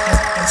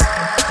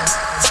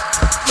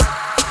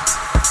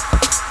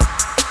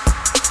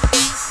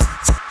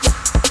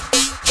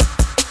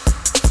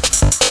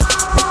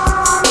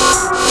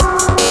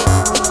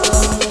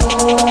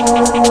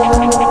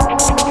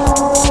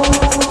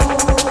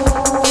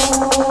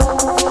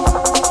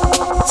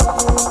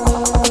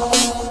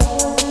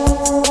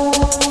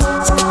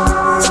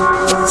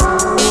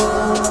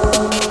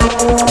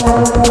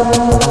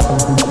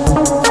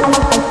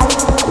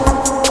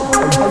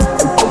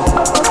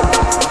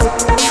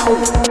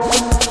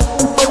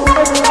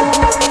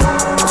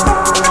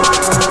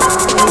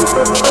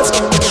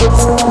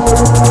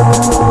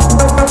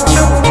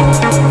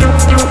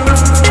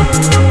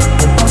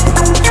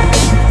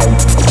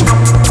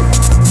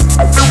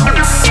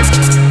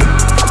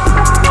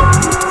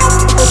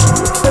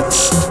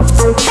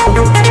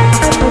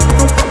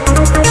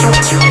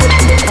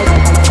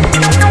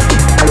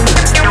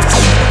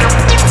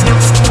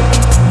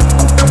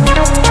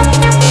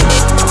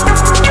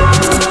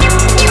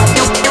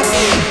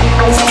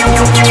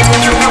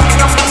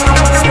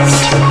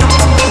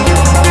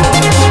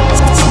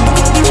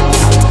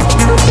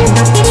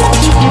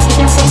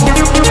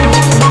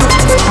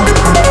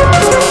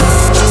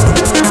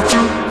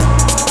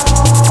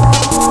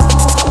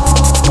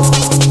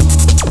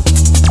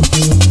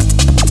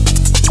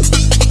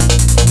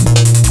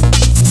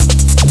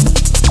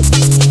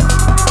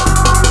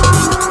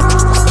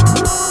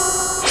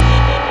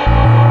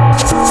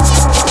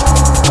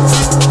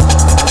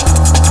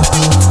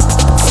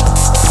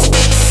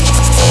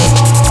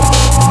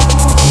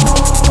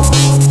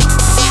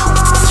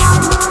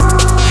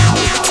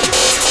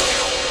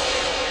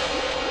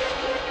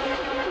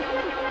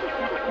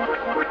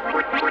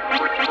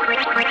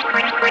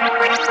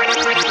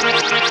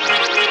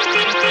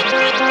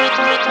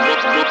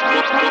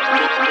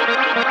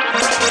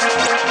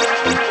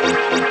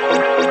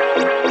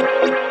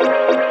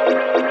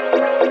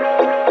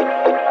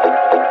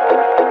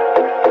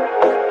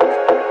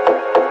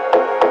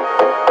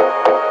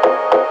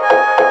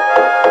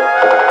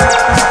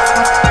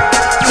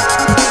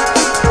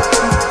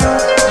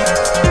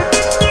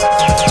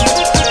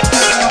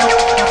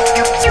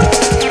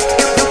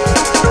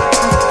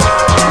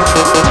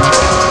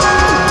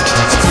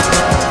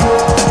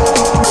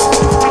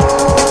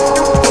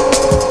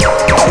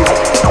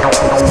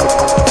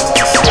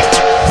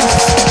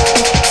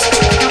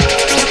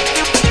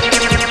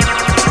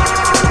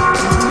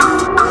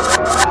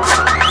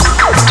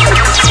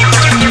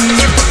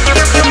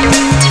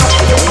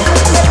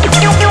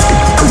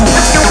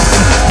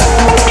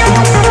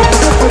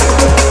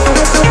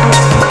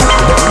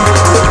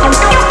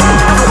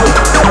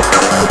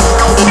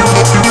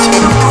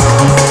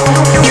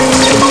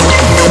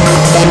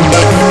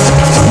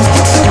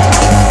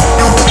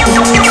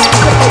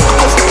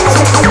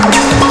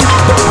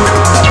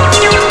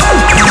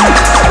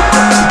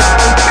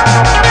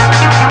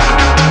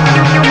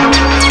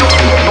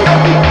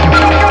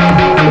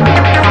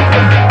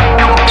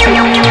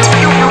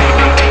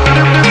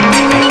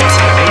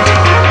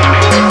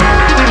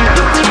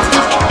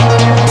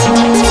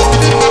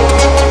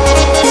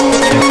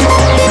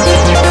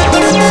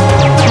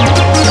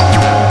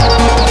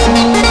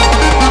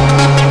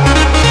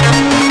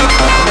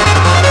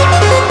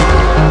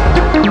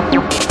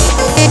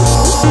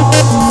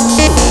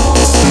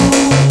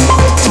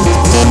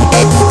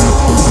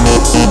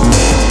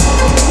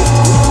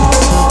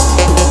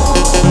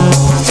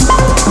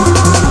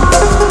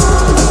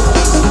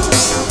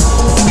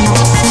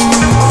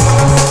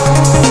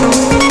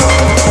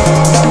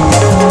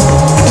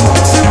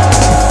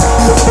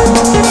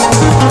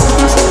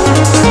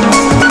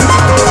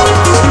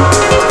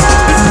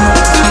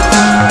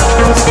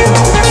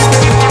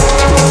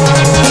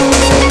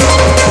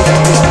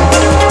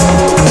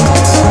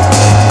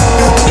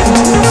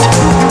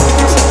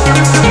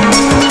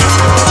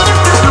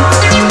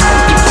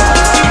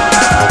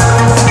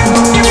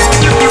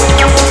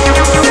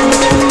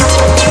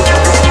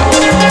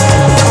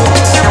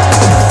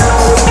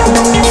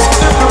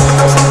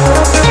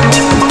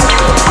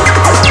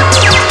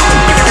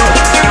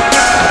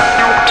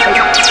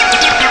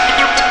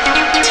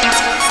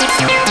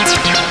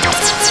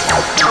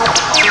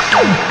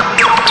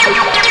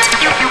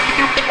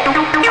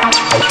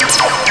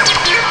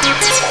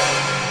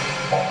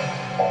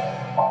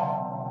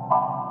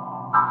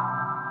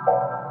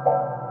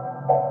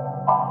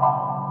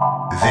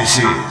 This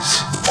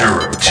is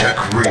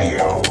Neurotech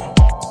Radio.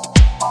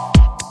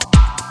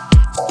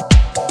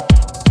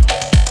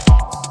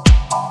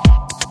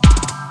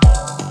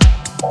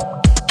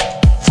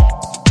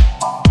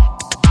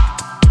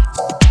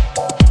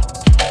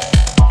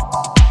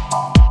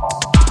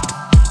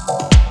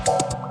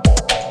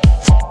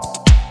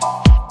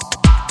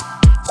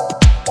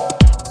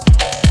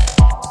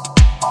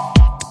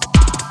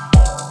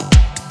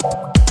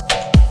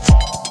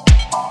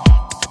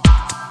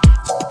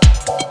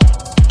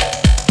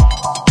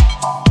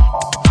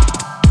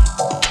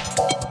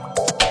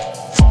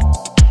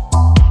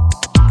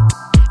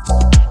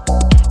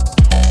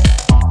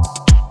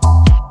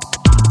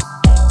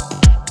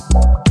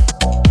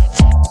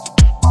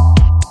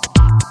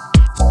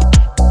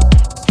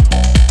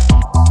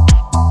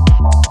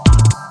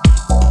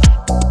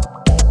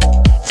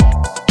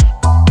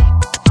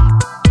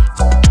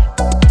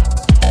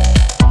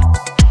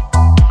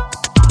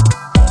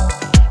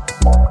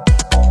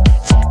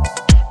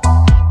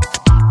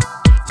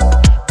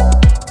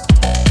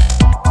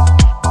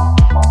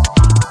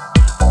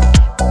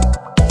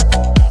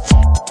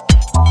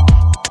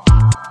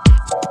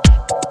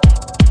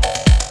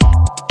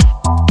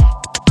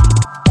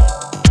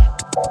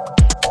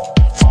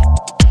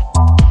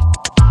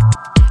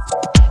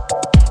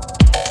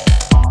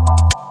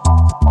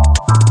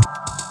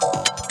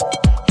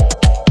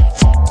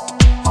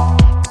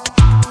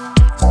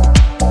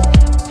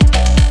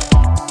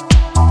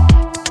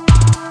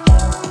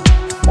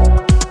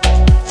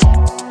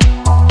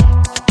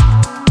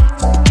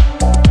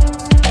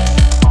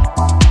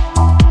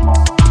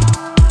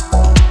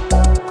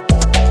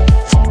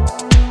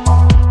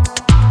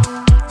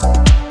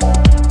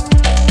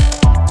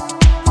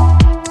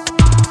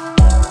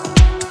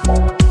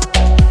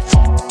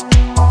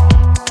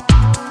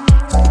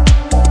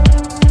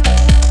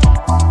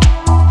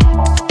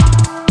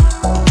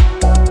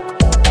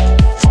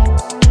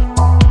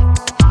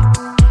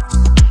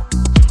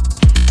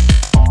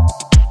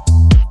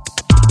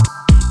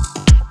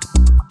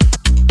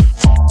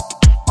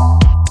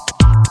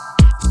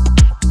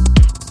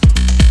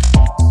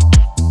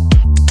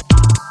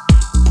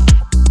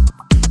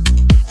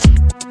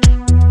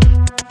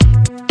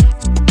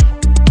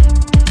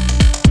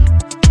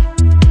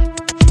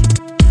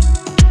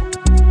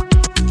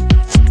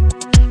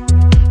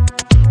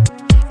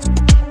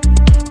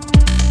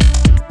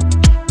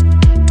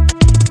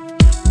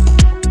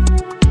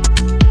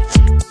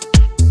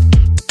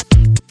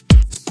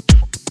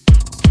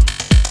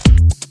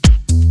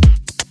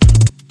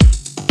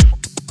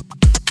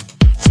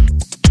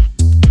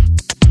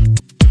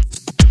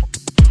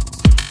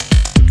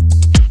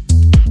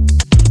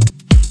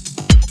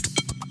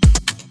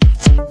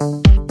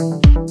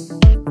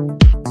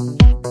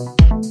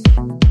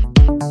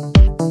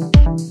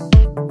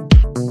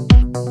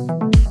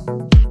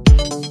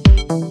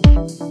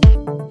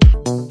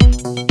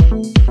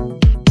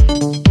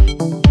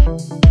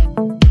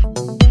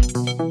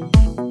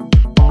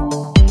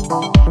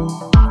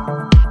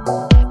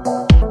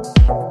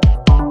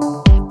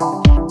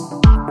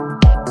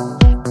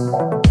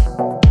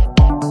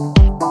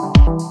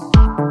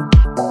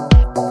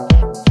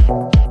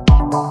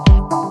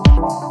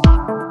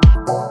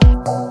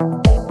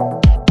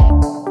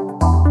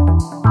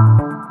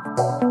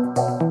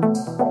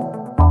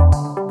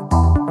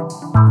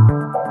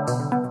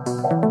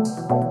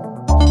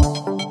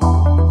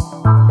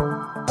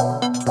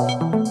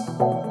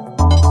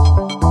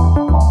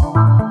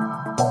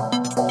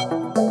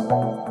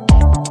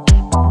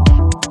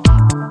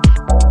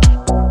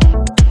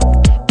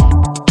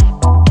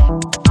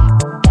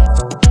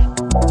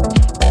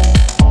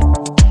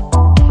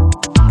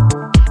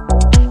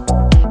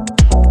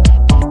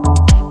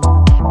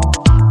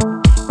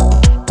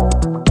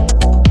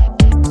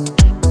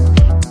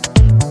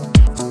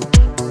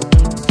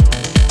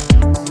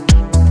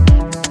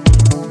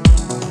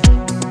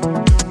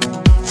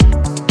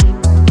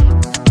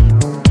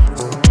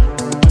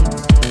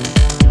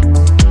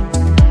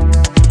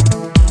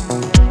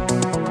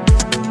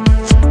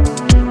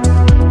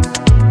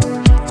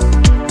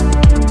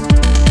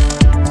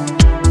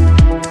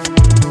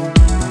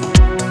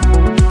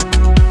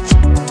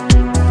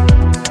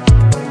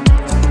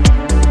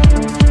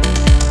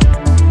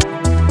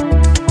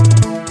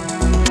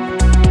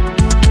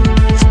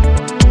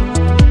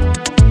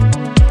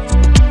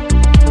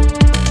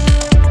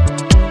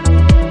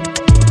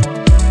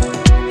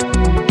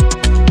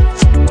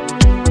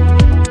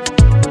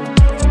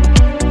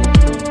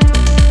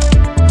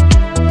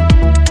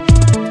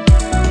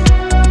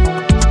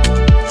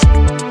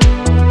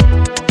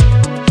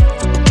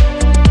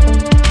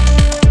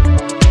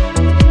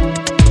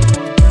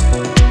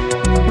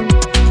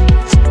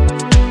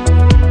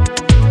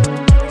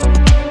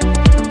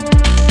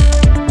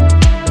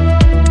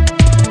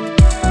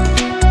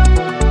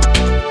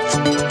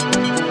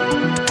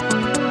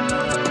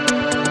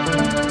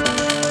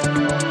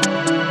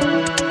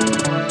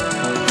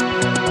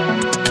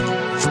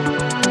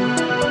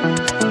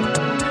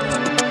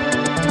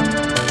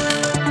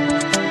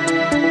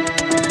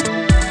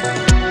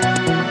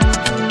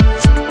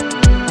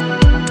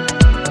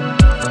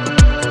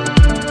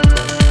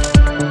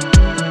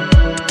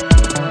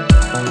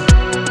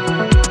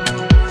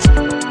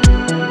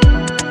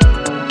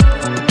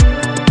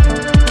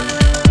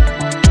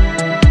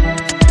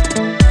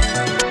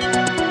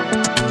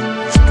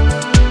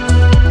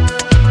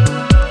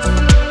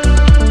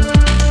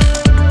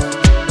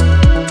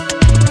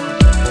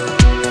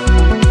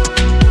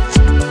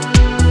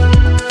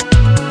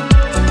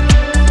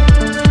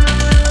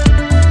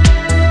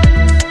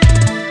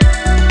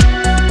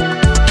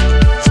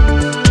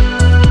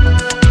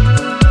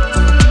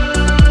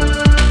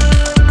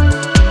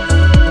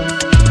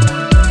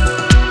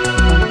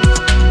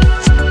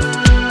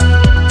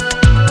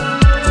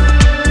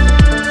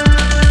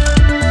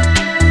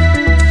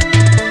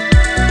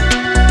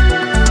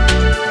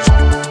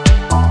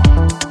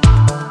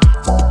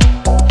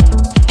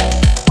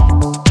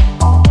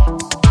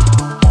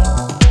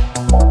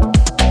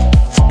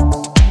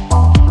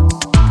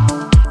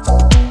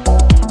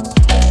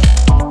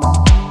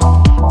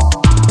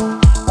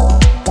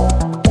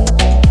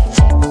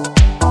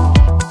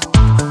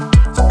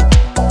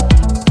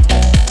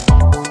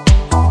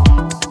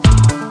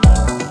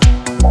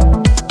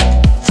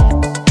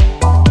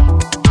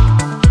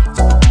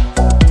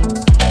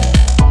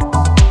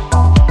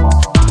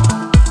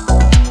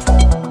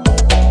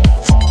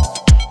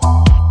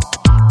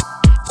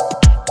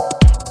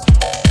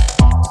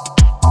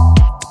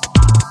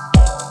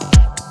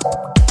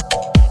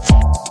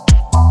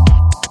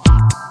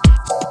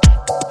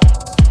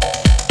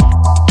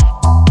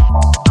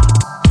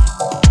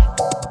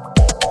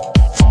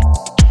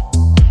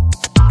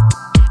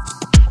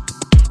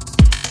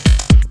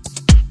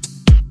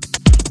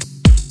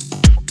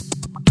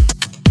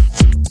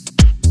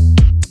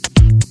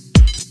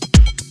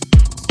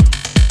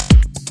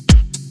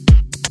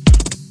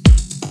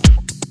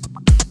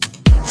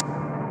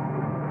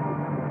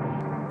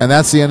 And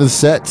that's the end of the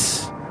set.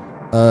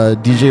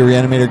 DJ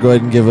Reanimator, go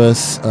ahead and give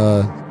us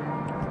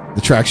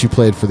the tracks you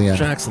played for the end.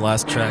 The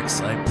last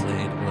tracks I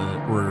played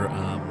were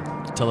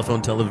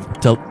Telephone Tel Aviv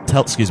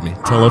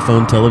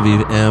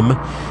M,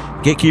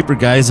 Gatekeeper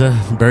Giza,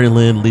 Barry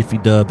Lynn, Leafy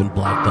Dub, and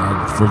Black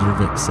Dog with Further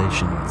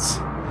Vexations.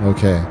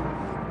 Okay.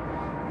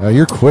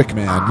 You're quick,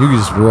 man. You can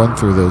just run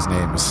through those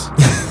names.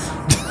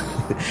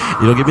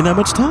 You don't give me that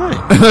much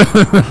time.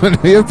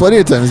 We have plenty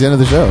of time. It's the end of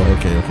the show.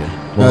 Okay.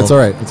 No, it's all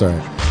right. It's all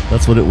right.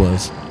 That's what it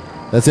was.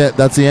 That's it.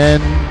 That's the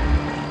end.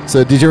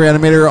 So DJ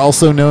Reanimator,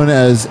 also known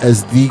as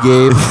The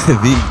Gabe.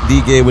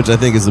 the Gabe, which I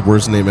think is the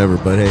worst name ever.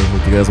 But hey,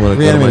 if you guys want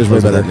to Reanimator's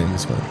way better. that name,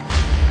 it's fine.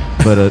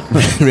 But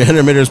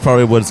Reanimator is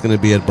probably what it's going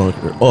to be at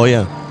Bunker. Oh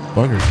yeah,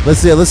 Bunker.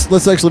 Let's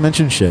actually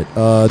mention shit.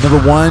 Number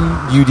one,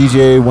 you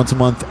DJ once a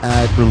month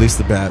at Release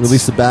the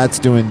Bats,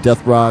 doing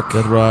Death Rock,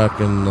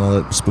 and all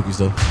that spooky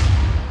stuff.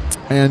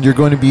 and you're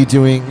going to be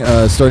doing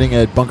starting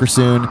at Bunker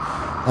soon,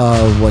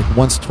 like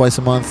once, twice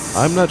a month.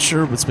 I'm not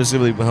sure, but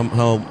specifically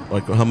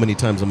how many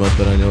times a month,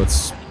 but I know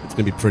it's going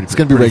to be pretty. It's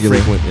going to be pretty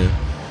regular. frequent.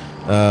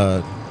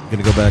 Yeah.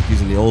 Going to go back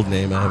using the old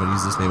name. I haven't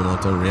used this name in a long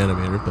time,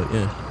 Reanimator, but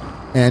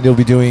yeah. And you'll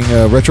be doing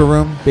Retro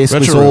Room,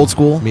 basically Retro so Room. old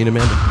school. Me and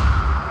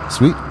Amanda.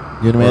 Sweet.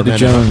 You and Amanda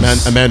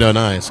Jones. Amanda and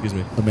I, excuse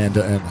me.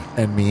 Amanda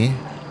and me.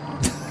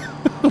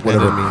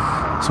 Whatever. Whatever.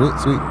 Sweet.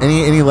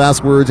 Any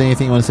last words?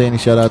 Anything you want to say? Any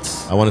shout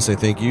outs? I want to say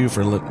thank you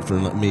for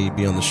letting me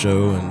be on the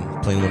show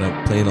and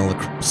playing all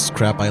the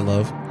crap I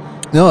love.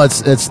 No,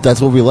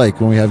 that's what we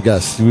like when we have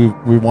guests.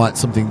 We want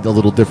something a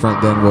little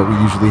different than what we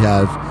usually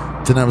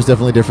have. Tonight was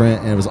definitely different,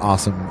 and it was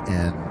awesome.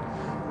 And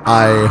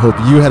I hope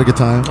you had a good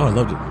time. Oh, I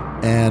loved it.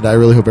 And I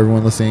really hope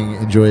everyone listening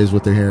enjoys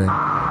what they're hearing.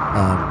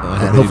 And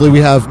hope hopefully you we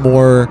have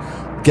more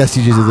guest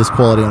DJs of this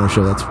quality on our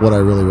show. That's what I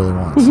really, really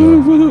want. So.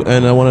 Woo-hoo.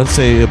 And I want to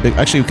say a big.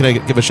 Actually, can I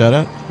give a shout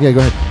out? Yeah,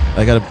 go ahead.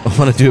 I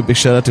want to do a big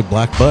shout out to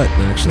Black Butt.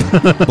 Actually,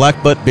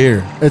 Black Butt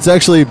beer. It's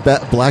actually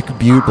Black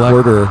Butte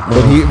Porter,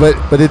 but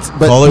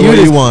Call it Butte what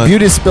you is, want.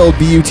 Butte is spelled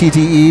Butte,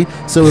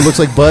 so it looks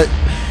like butt.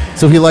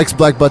 So he likes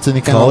black butts, and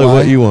he kind of Call it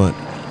what you want.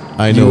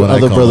 I know what I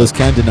other call brothers it.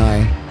 can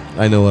deny.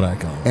 I know what I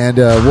call it. And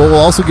we'll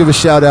also give a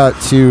shout out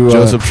to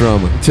Joseph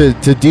Trauma. to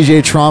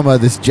DJ Trauma,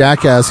 this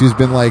jackass who's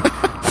been like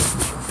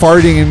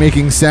farting and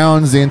making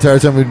sounds the entire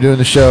time we've been doing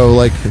the show.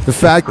 Like the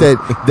fact that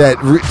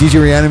DJ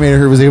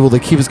Reanimator was able to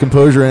keep his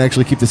composure and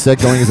actually keep the set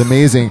going is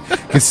amazing,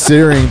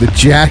 considering the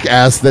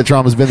jackass that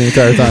Trauma's been the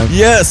entire time.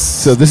 Yes.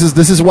 So this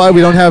is why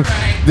we don't have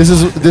this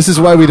is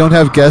why we don't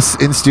have guests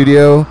in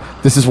studio.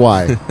 This is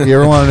why. You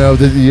ever want to know?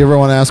 You ever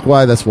want to ask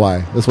why? That's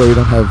why. That's why we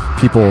don't have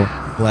people.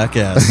 Black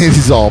ass.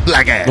 He's all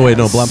black ass. Oh wait,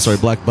 no. I'm sorry.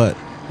 Black Butt.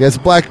 Yeah, it's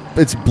black Butte,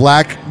 Black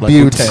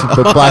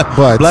but black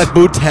butt. Black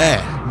Butte.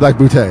 Black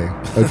Butte.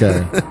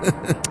 Okay.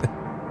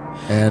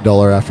 And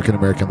all our African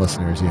American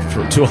listeners,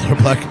 yeah. To all our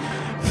black.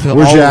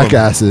 We're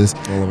jackasses.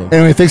 All of them.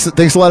 Anyway,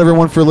 thanks a lot,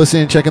 everyone, for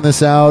listening and checking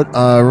this out.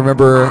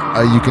 Remember,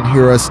 you can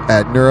hear us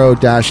at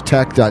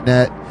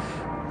neuro-tech.net.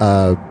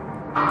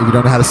 If you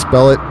don't know how to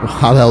spell it,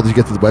 how the hell did you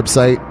get to the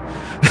website?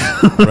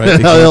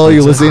 Right, how the hell are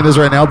you listening to this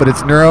right now? But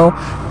it's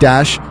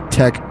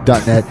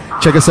neuro-tech.net.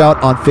 Check us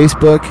out on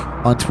Facebook,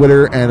 on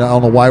Twitter, and I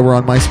don't know why we're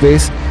on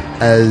MySpace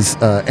as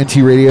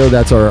NT Radio.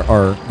 That's our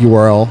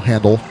URL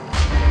handle,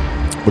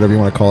 whatever you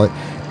want to call it.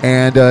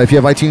 And if you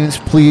have iTunes,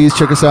 please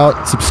check us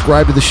out.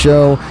 Subscribe to the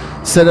show.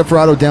 Set up for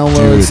auto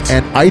downloads. Dude.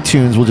 And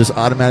iTunes will just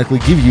automatically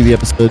give you the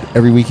episode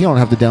every week. You don't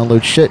have to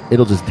download shit.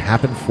 It'll just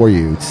happen for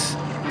you. It's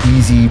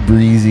easy,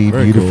 breezy,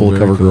 Very beautiful cool,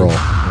 cover very cool. girl.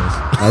 Nice.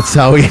 That's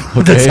how we.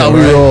 that's Okay, how we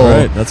all right, roll. all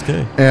right, that's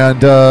okay.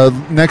 And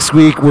next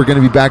week we're going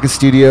to be back in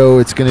studio.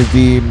 It's going to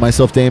be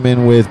myself,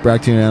 Damon, with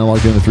Bracktune and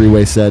Analog doing the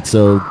three-way set.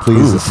 So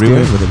please, Ooh, three-way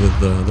with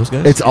those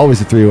guys. it's always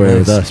a three-way Nice.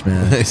 with us,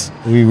 man. Nice.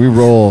 We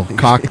roll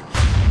cock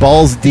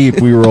balls deep.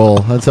 We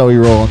roll. That's how we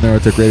roll on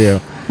Neurotech Radio.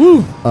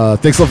 Woo.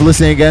 Thanks a lot for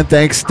listening again.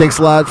 Thanks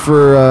a lot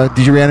for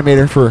DJ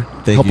Reanimator for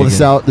Thank helping you us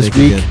again. out this Thank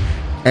you week. again.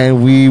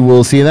 And we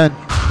will see you then.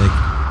 Thank you.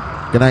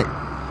 Good night.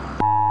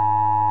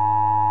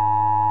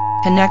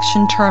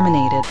 Connection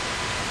terminated.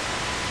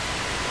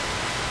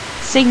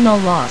 Signal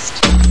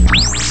lost.